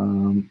winner,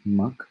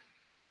 Mark.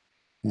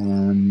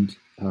 And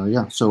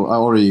yeah, so I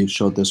already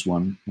showed this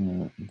one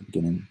at the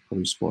beginning,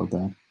 probably spoiled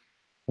that.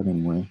 But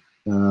anyway,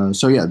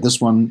 so yeah, this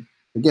one,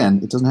 again,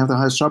 it doesn't have the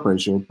highest sharp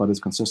ratio, but it's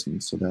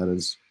consistent. So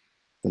that's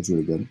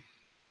really good.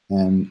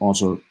 And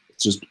also,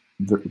 it's just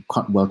very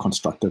well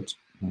constructed,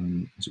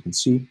 as you can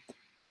see.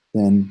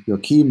 Then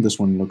Wiecki, this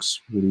one looks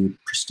really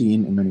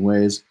pristine in many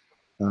ways.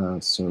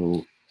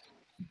 So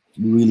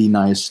really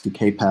nice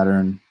decay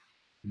pattern,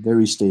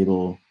 very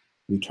stable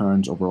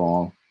returns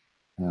overall.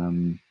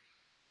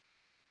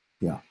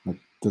 Yeah, it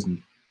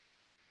doesn't,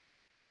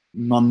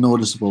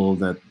 non-noticeable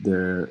that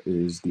there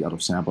is the out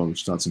of sample,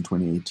 which starts in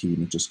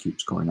 2018. It just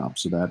keeps going up.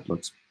 So that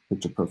looks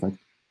picture perfect.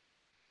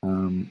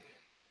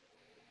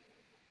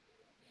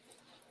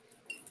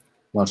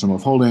 Large number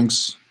of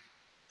holdings,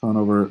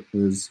 turnover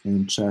is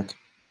in check,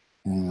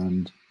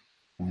 and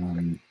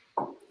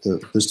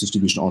this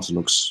distribution also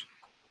looks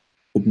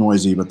a bit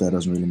noisy, but that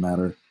doesn't really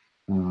matter.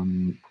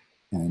 And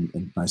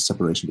nice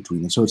separation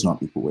between them. So it's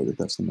not equal weighted.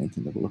 That's the main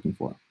thing that we're looking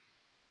for.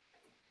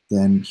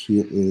 Then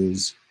here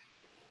is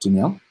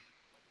Danielle.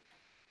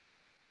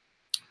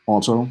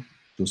 Also,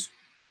 just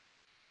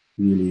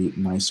really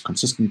nice,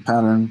 consistent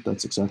pattern.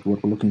 That's exactly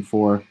what we're looking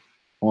for.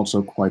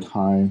 Also quite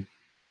high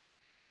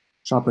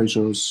sharp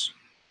ratios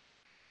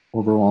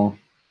overall.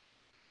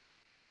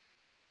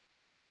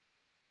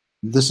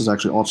 This is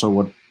actually also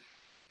what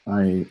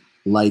I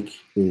like,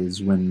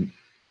 is when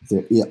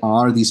there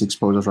are these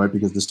exposures, right?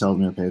 Because this tells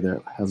me, okay,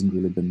 there hasn't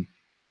really been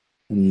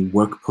any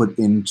work put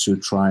in to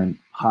try and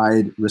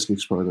hide risk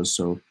exposures.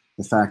 So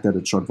the fact that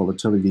it's short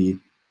volatility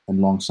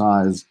and long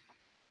size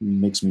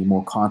makes me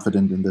more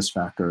confident in this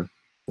factor,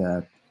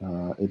 that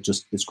it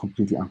just is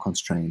completely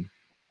unconstrained.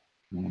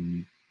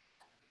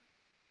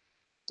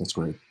 That's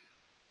great.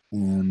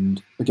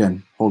 And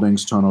again,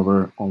 holdings,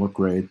 turnover, all look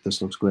great.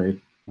 This looks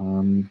great.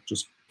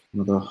 Just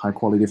another high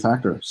quality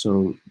factor.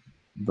 So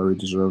very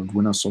deserved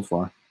winner so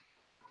far.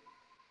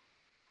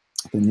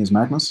 Then here's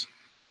Magnus.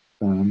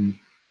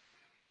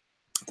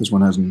 This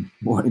one has a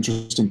more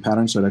interesting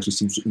pattern, so it actually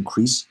seems to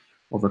increase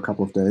over a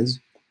couple of days.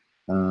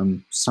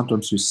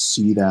 Sometimes you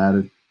see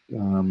that,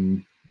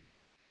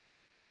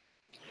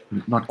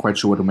 not quite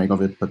sure what to make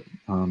of it, but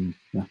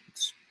yeah,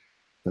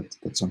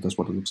 that's sometimes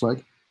what it looks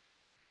like.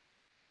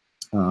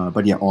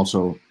 But yeah,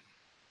 also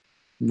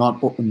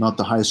not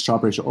the highest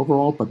sharp ratio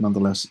overall, but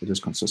nonetheless it is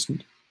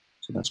consistent.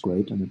 So that's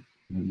great, and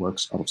it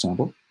works out of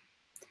sample.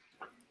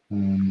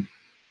 It's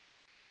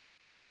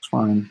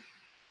fine.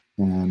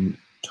 And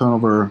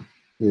turnover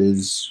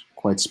is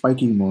quite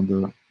spiky, more on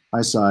the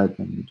high side,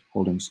 and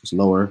holdings is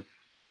lower.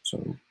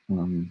 So,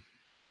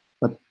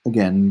 but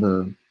again,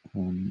 the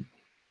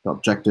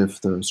objective,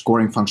 the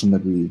scoring function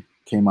that we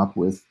came up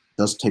with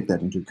does take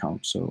that into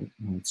account. So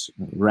it's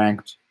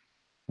ranked,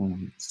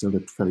 still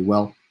did fairly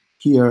well.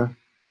 Here,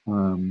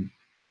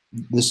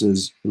 this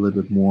is a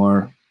little bit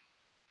more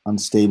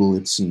unstable,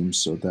 it seems.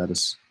 So that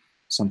is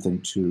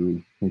something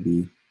to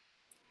maybe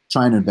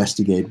try and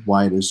investigate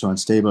why it is so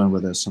unstable, and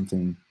whether there's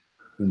something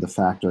in the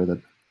factor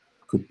that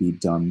could be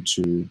done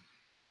to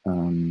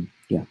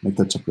yeah, make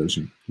that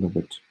separation a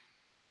little bit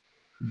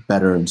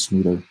better and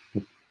smoother.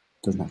 It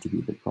doesn't have to be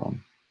a big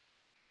problem.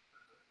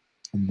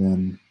 And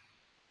then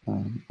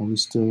are we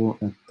still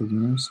at the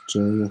winners? J,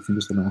 I think,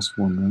 is the last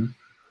one, right?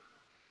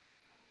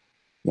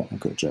 Yeah,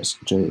 okay, J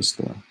is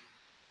the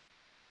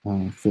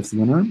fifth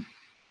winner.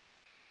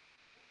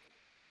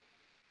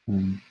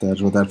 And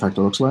that's what that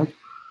factor looks like.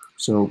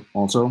 So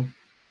also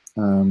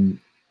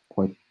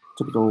quite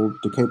typical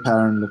decay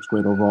pattern, looks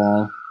great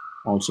overall.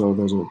 Also,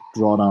 there's a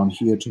drawdown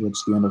here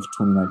towards the end of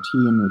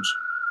 2019, which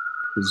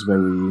is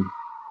very,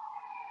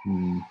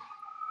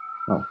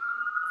 well,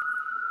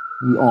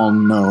 we all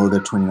know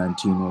that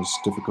 2019 was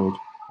difficult.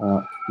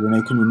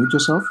 Rene, can you mute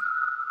yourself?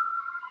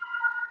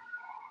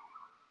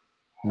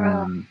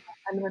 I'm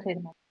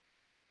muted.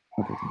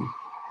 Okay, thank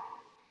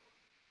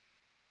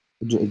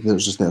you.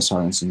 There's just that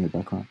silence in your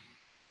background.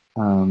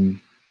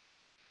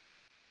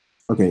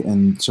 Okay,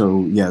 and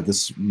so yeah,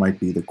 this might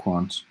be the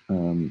quant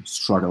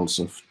struggles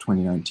of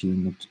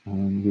 2019 that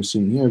we're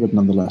seeing here, but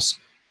nonetheless,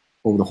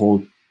 over the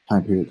whole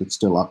time period, it's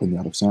still up in the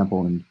out of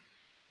sample, and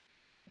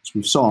as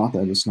we saw,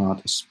 that is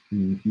not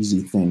an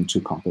easy thing to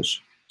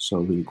accomplish. So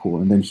really cool.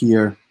 And then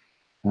here,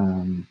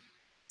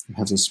 it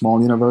has a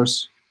small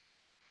universe,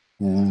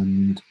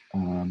 and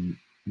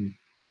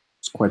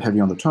it's quite heavy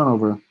on the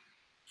turnover.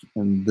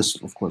 And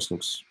this, of course,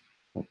 looks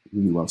like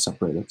really well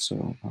separated.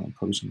 So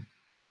probably some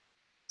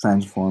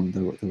transform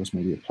that was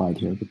maybe applied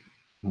here, but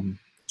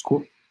it's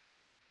cool.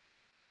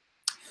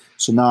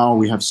 So now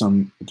we have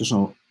some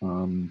additional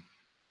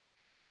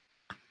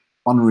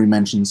honorary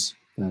mentions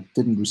that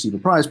didn't receive a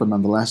prize, but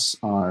nonetheless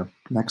are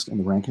next in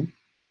the ranking.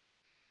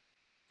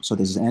 So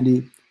this is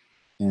Andy,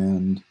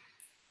 and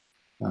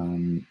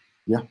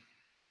yeah,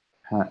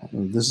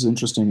 this is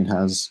interesting. It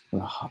has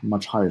a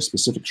much higher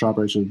specific sharp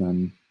ratio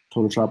than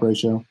total sharp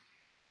ratio.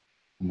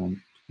 You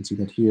can see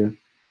that here.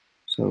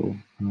 So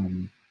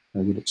I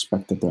would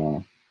expect that there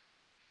are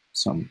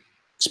some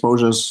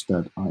exposures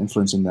that are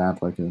influencing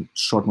that, like a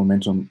short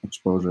momentum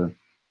exposure,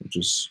 which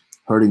is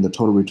hurting the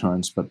total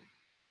returns, but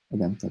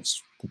again,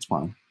 that's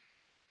fine.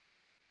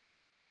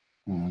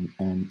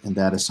 And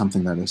that is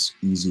something that is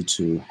easy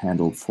to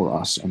handle for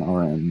us on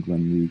our end.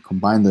 When we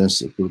combine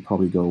this, it will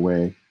probably go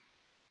away,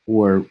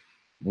 or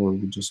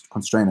we just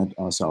constrain it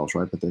ourselves,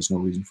 right? But there's no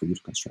reason for you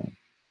to constrain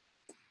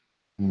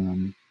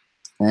it.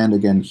 And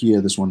again,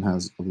 here, this one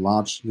has a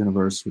large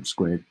universe, which is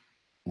great.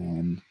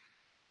 And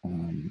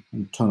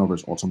turnover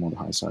is also more on the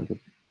high side, but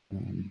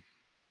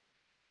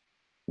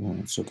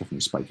so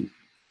definitely spiky.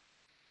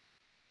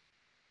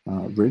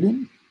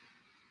 Radian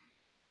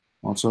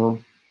also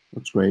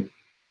looks great.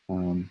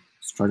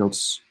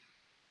 Struggles,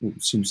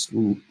 it seems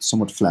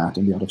somewhat flat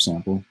in the out of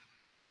sample,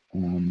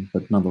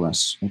 but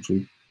nonetheless,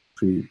 actually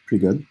pretty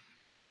good.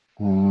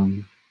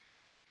 The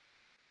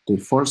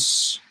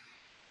force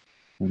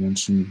I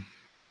mentioned.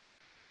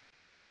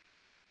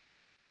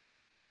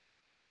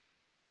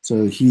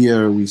 So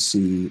here we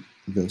see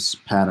this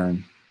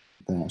pattern.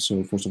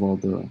 So first of all,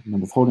 the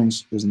number of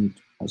holdings isn't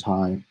as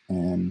high,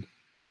 and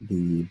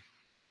the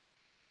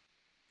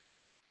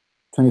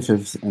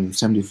 25th and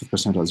 75th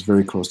percentile is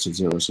very close to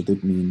 0. So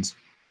that means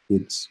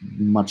it's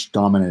much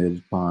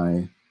dominated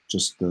by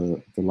just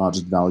the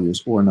largest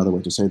values, or another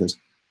way to say this,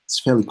 it's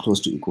fairly close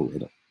to equal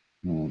rate.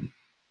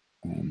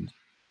 And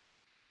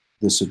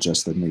this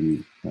suggests that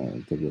maybe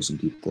there was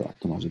indeed the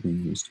optimizer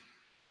being used.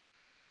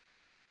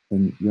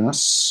 And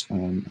yes,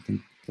 I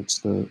think that's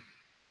the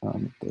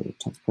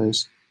 10th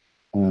place.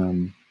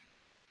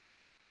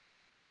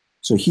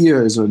 So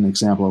here is an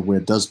example of where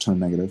it does turn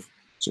negative.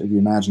 So if you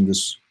imagine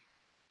this,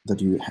 that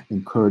you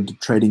incurred the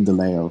trading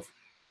delay of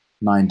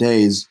 9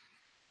 days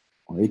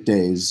or 8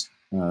 days,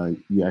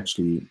 you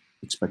actually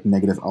expect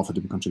negative alpha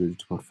to be contributed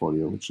to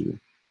portfolio, which you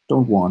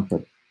don't want,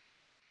 but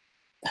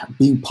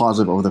being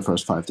positive over the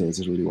first 5 days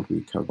is really what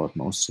we care about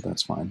most, so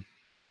that's fine.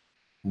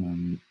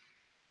 And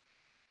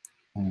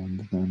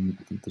then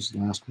I think this is the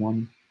last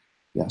one.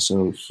 Yeah,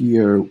 so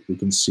here we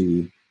can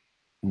see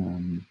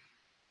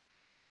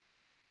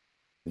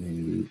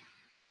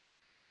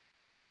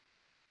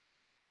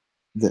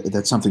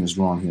that something is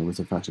wrong here with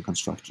the factor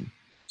construction.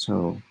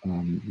 So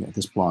yeah,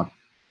 this plot,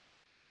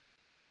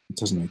 it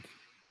doesn't make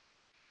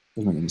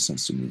any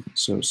sense to me.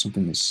 So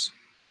something is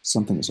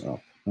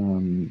up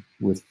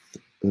with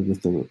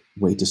the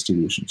weight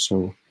distribution.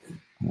 So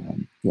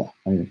yeah,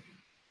 I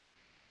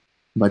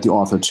invite the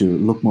author to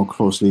look more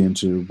closely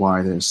into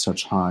why there's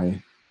such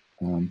high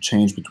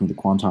change between the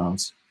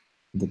quantiles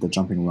that they're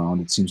jumping around.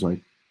 It seems like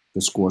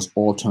the scores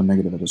all turn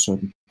negative at a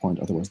certain point,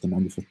 otherwise the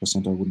 95th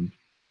percentile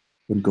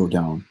wouldn't go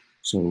down.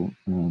 So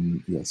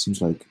yeah, it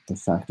seems like the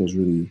factor is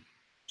really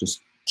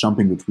just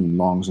jumping between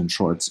longs and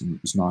shorts, and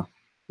it's not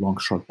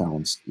long-short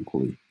balanced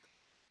equally.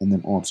 And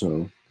then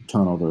also the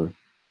turnover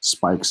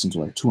spikes into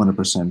like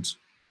 200%,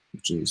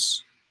 which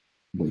is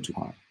way too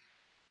high.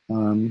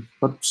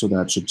 But so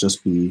that should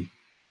just be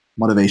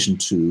motivation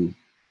to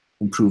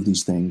improve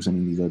these things. I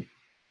mean, these are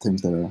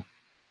things that are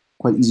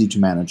quite easy to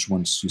manage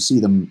once you see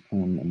them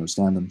and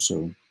understand them.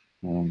 So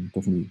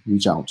definitely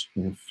reach out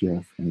if you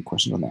have any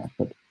questions on that.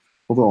 But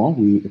overall,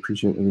 we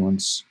appreciate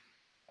everyone's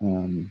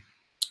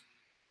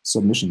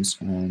submissions.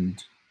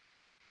 And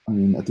I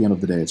mean, at the end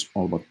of the day, it's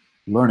all about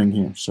learning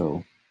here.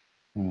 So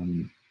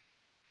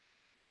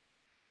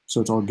so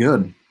it's all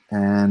good.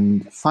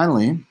 And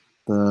finally,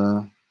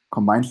 the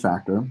combined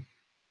factor.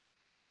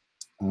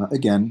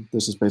 Again,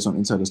 this is based on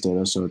Insider's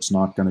data, so it's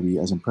not going to be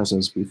as impressive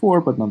as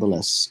before, but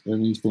nonetheless,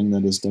 anything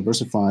that is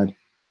diversified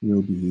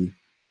will be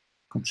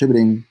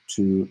contributing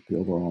to the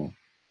overall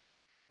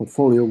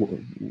portfolio,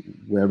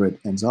 wherever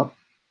it ends up.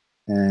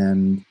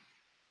 And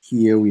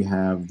here we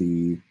have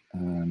the,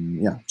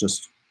 yeah,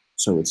 just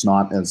so it's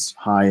not as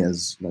high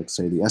as, like,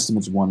 say, the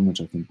estimates one,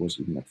 which I think was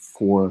even at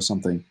 4 or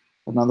something.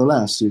 But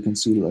nonetheless, you can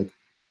see, like,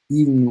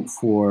 even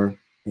for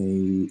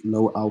a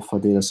low alpha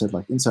data set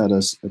like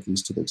Insider's, at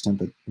least to the extent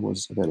that it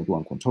was available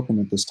on Quantopian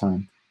at this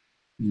time,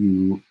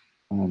 you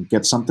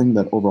get something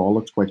that overall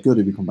looks quite good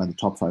if you combine the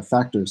top 5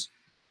 factors.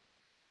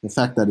 The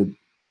fact that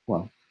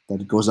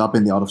it goes up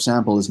in the out of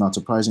sample is not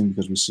surprising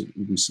because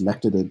we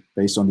selected it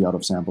based on the out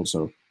of sample,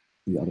 so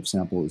the out of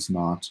sample is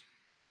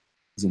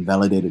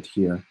invalidated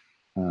here,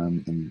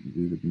 and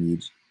we would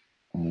need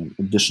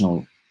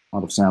additional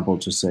out of sample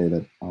to say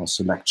that our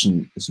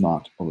selection is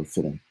not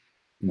overfitting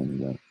in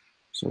any way.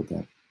 So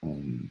that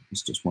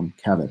is just one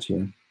caveat here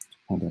to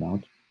point that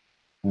out.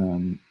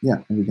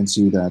 Yeah, and we can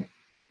see that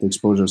the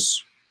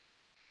exposures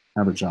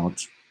average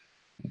out,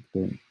 like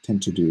they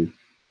tend to do,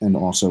 and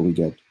also we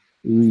get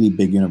really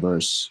big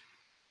universe,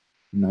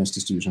 nice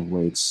distribution of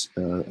weights,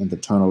 and the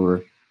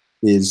turnover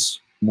is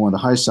more on the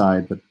high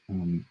side, but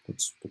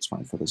that's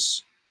fine for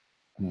this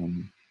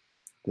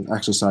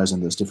exercise,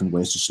 and there's different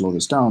ways to slow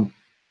this down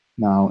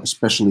now,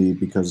 especially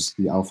because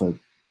the alpha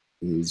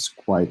is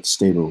quite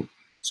stable.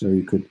 So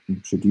you could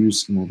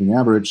introduce a moving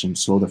average and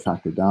slow the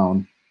factor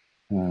down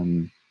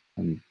and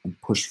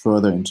push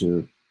further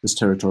into this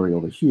territory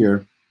over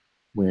here,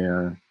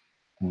 where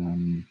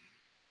and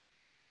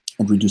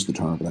reduce the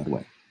turnover that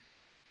way.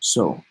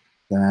 So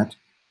that,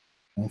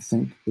 I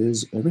think,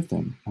 is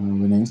everything.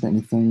 Rene, is there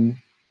anything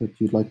that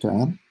you'd like to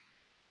add?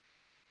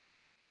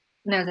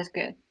 No, that's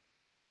good.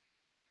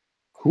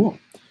 Cool.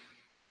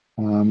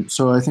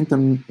 So I think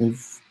then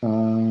if,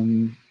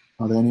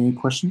 are there any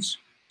questions,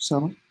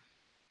 Sarah?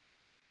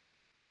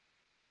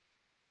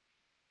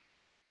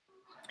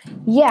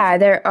 Yeah,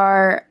 there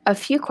are a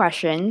few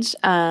questions.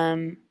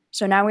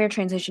 So now we are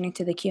transitioning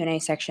to the Q&A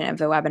section of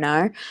the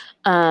webinar,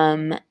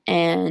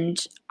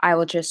 and I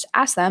will just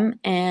ask them,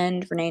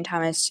 and Rene and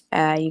Thomas,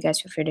 you guys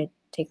feel free to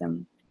take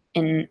them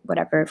in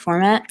whatever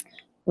format,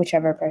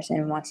 whichever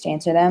person wants to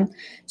answer them.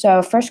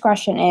 So first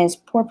question is,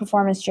 poor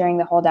performance during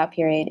the holdout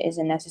period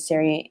isn't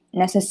necessarily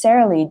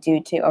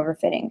due to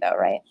overfitting though,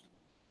 right?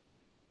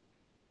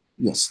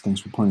 Yes, thanks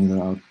for pointing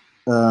that out.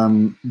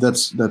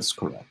 That's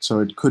correct. So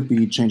it could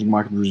be changing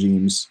market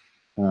regimes.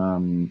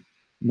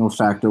 No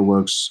factor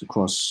works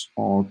across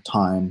all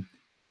time.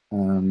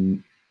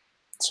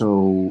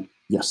 So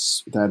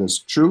yes, that is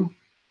true.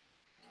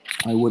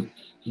 I would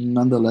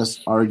nonetheless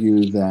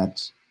argue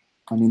that,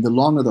 I mean, the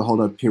longer the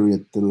holdout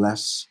period, the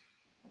less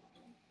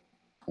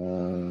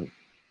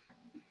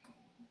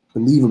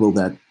believable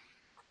that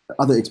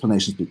other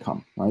explanations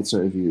become, right?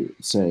 So if you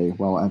say,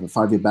 well, I have a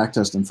 5-year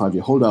backtest and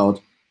 5-year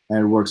holdout, and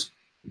it works,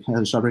 it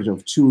has a Sharpe ratio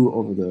of 2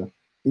 over the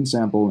in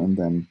sample and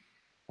then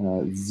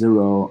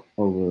 0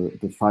 over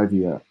the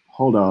 5-year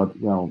holdout,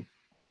 well,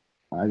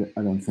 I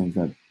don't think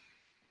that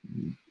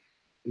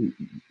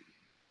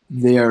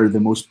there the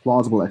most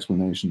plausible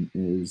explanation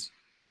is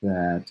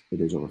that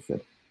it is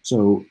overfit.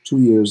 So 2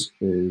 years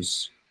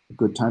is a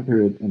good time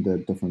period, and there are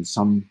definitely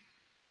some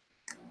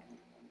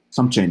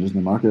changes in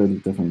the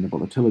market, definitely in the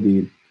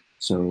volatility.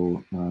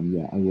 So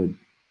yeah, I would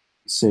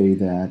say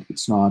that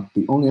it's not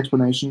the only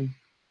explanation.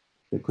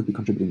 There could be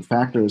contributing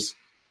factors,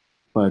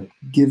 but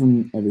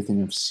given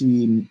everything I've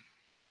seen,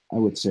 I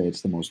would say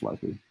it's the most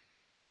likely.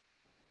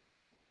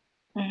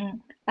 Mm-hmm.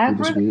 I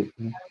agree.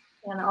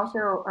 And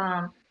also,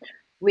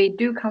 we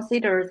do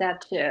consider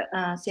that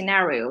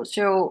scenario.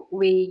 So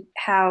we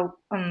have,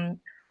 when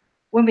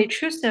we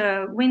choose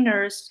the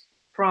winners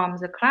from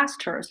the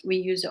clusters, we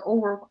use the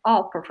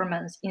overall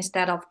performance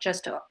instead of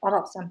just out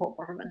of sample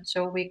performance.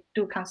 So we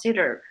do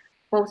consider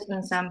both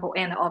in sample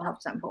and out of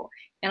sample.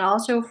 And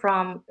also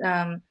from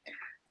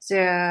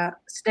the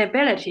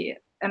stability,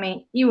 I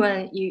mean,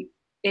 even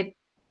an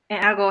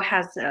algo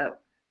has a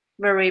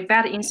very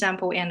bad in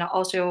sample and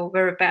also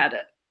very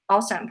bad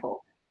out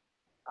sample,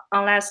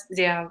 unless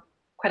they are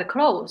quite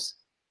close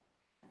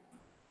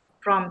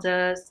from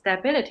the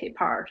stability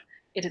part,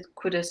 it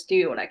could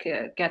still like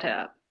get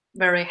a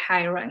very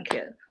high rank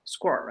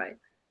score, right?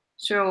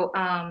 So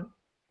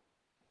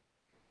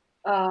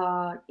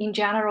in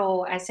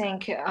general, I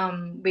think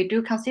we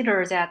do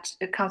consider that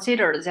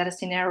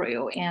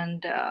scenario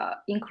and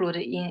include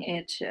it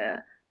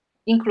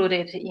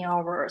in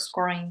our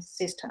scoring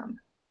system.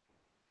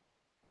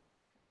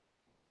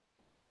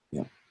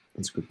 Yeah,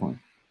 that's a good point.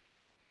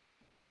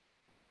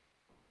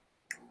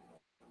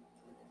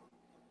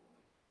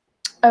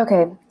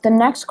 Okay, the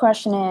next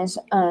question is,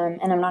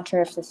 and I'm not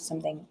sure if this is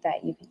something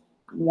that you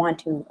want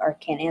to or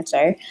can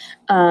answer,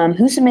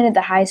 who submitted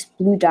the highest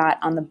blue dot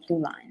on the blue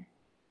line?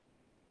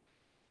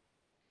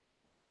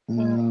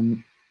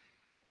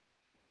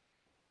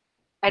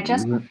 I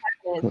just Thomas,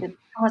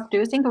 do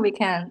you think we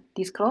can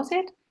disclose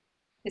it?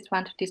 Just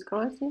want to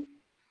disclose it?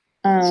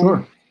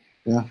 Sure.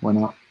 Yeah, why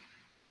not?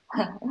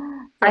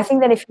 I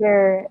think that if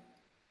you're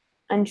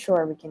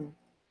unsure, we can.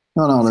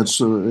 No, let's.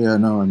 Yeah,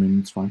 no, I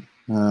mean it's fine.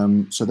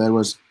 So that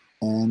was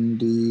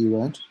Andy,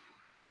 right?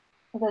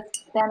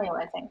 That's Daniel,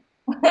 I think.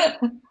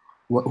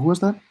 Who was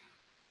that?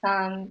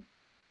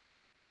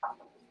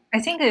 I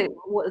think the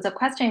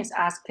question is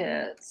asked.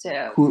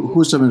 So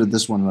who submitted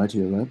this one right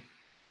here, right?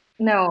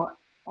 No,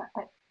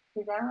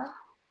 is that right?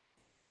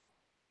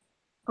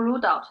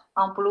 Blue dot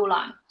on blue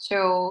line.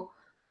 So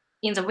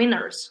in the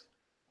winners.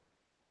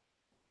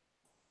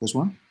 This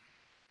one?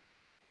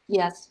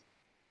 Yes.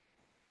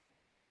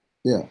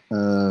 Yeah.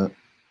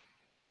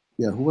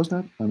 Yeah. Who was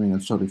that? I mean,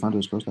 it's totally fine to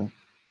disclose that.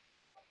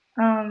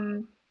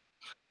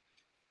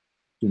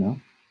 You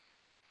know.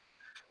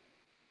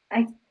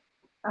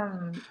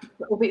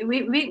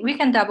 We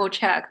can double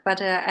check,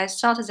 but I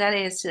thought that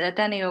is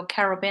Daniel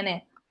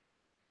Carabini.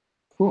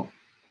 Cool.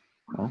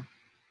 Well,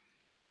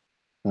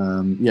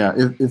 yeah,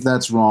 if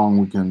that's wrong,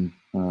 we can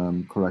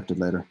correct it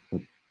later.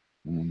 But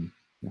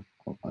yeah,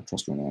 I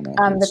trust Rene on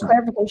that. The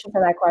clarification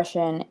for that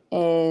question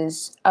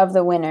is of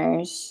the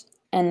winners,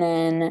 and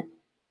then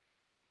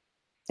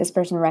this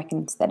person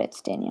reckons that it's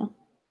Daniel.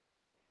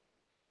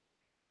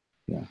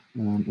 Yeah.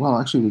 Well,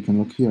 actually, we can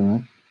look here,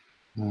 right?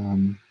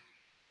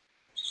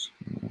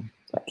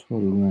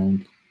 Total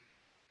rank.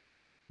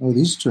 Oh,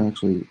 these two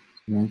actually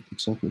rank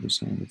exactly the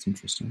same. That's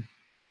interesting.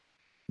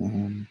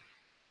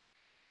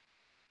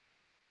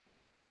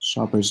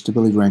 Sharpe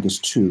stability rank is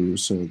 2,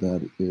 so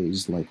that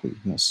is likely,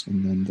 yes.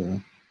 And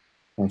then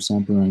the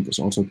sample rank is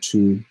also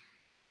 2.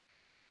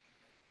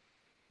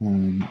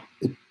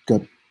 It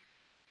got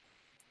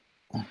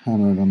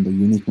hammered on the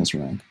uniqueness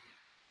rank.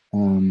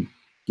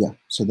 Yeah,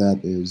 so that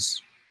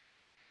is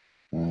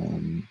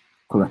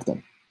correct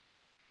then.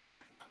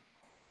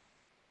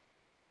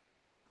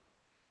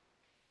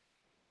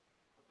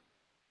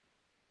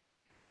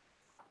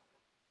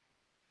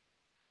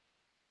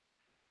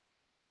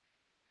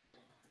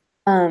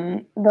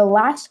 The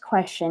last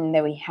question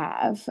that we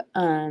have,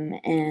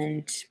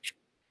 and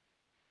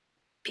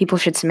people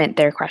should submit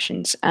their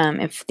questions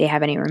if they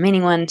have any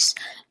remaining ones,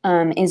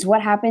 is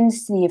what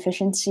happens to the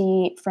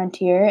efficiency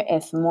frontier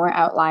if more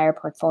outlier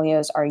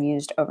portfolios are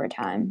used over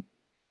time?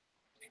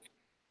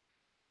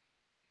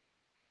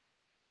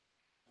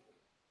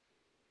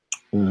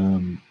 I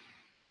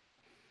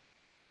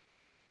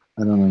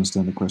don't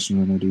understand the question,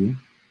 Rene, do you?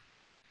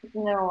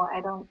 No,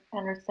 I don't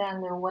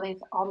understand what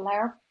is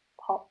outlier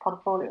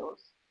portfolios.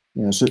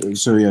 Yeah,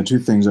 so yeah, two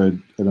things I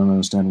don't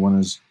understand. One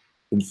is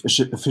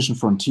efficient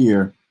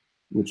frontier,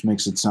 which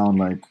makes it sound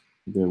like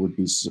there would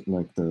be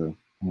like the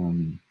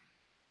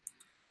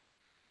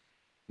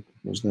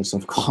what's that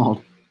stuff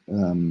called?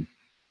 Well,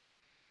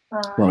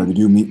 if you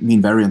do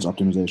mean variance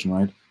optimization,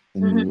 right?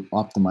 Then you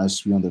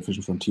optimize beyond the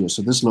efficient frontier.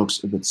 So this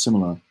looks a bit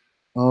similar.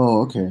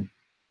 Oh, okay.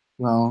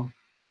 Well,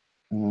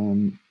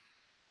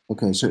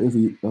 okay. So if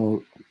we,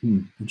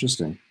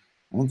 interesting.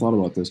 I hadn't thought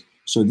about this.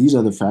 So these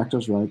are the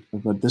factors, right?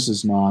 But this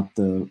is not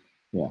the,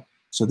 yeah.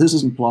 So this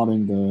isn't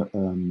plotting the,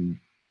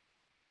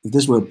 if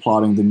this were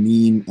plotting the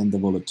mean and the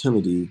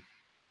volatility,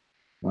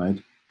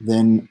 right?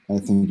 Then I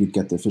think you'd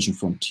get the efficient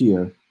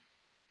frontier,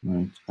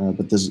 right?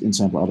 But this is in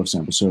sample, out of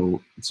sample.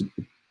 So it's a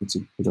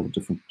bit of a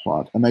different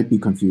plot. I might be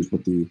confused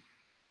what the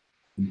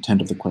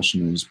intent of the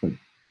question is, but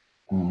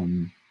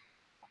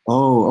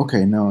oh,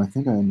 okay. No, I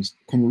think I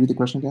understand. Can you read the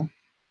question again?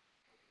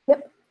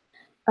 Yep.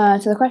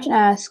 So the question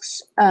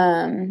asks,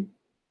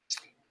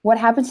 what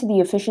happens to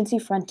the efficiency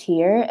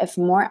frontier if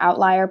more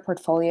outlier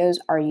portfolios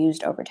are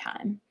used over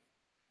time?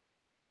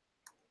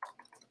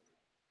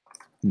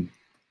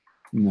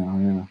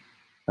 No,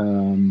 yeah.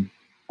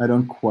 I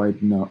don't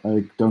quite know.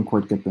 I don't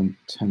quite get the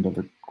intent of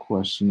the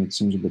question. It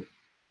seems a bit,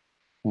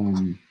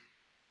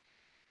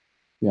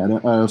 yeah,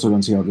 I also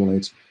don't see how it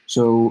relates.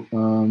 So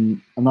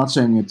I'm not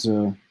saying it's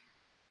a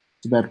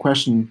bad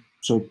question.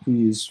 So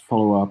please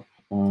follow up.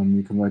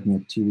 You can write me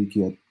at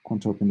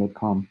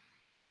twiecki@quantopian.com.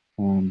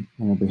 And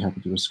I'll be happy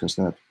to discuss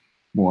that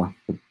more.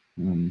 But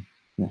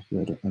yeah,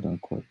 I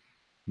don't quite,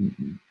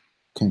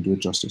 can't do it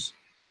justice.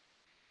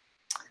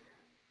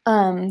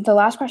 The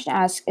last question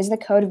asks, is the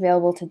code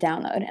available to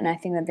download? And I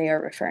think that they are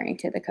referring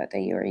to the code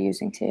that you are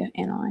using to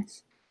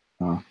analyze.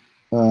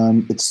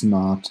 It's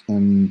not,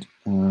 and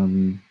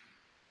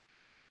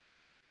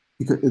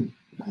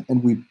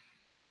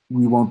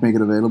we won't make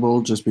it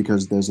available just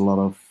because there's a lot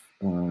of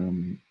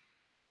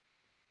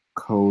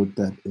code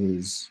that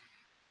is,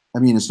 I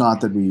mean, it's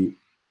not that we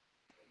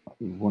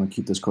want to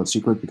keep this code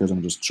secret because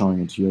I'm just showing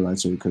it here, right?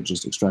 So you could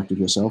just extract it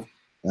yourself.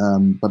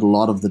 But a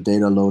lot of the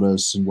data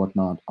loaders and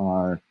whatnot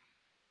are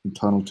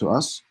internal to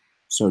us.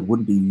 So it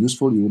wouldn't be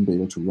useful. You wouldn't be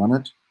able to run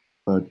it.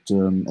 But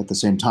at the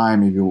same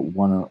time, if you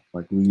want to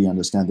like really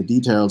understand the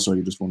details or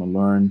you just want to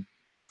learn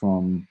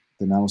from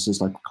the analysis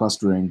like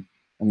clustering,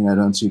 I mean, I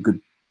don't see a good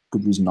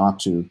reason not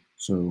to.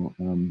 So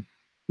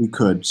we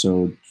could.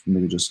 So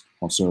maybe just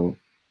also,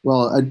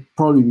 well, I'd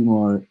probably be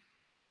more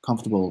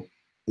comfortable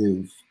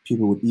if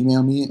people would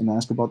email me and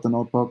ask about the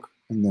notebook,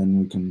 and then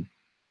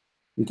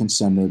we can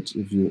send it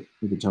if you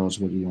tell us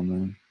what you want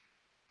to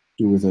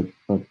do with it.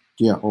 But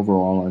yeah,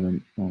 overall, I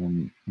don't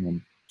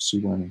see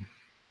why.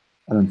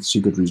 I don't see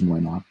a good reason why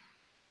not.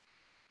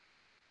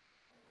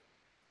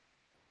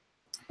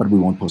 But we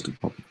won't post it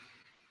publicly.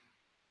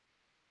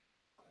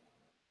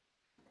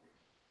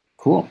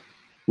 Cool.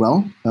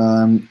 Well,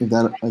 if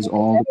that is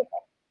all the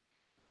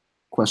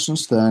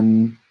questions,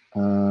 then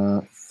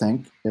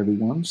thank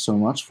everyone so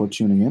much for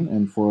tuning in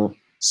and for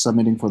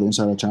submitting for the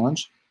Insider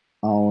Challenge.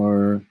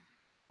 Our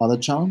other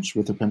challenge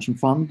with the pension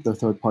fund, the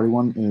third-party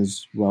one,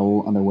 is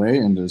well underway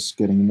and is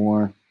getting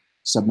more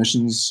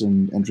submissions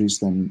and entries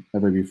than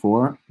ever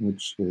before,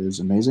 which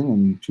is amazing,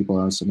 and people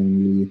are submitting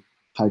really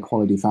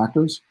high-quality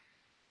factors.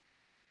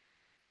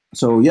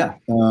 So yeah,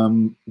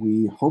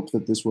 we hope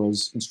that this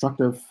was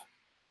instructive,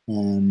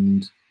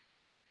 and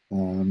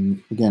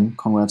again,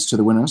 congrats to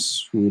the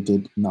winners who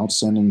did an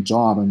outstanding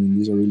job. I mean,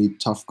 these are really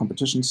tough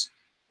competitions,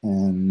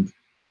 and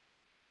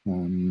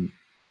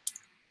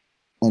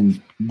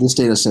this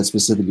data set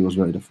specifically was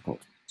very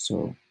difficult.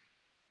 So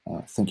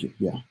thank you.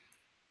 Yeah.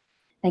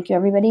 Thank you,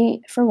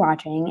 everybody, for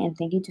watching, and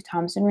thank you to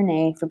Thomas and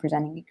Rene for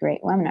presenting a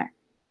great webinar.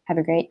 Have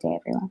a great day,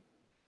 everyone.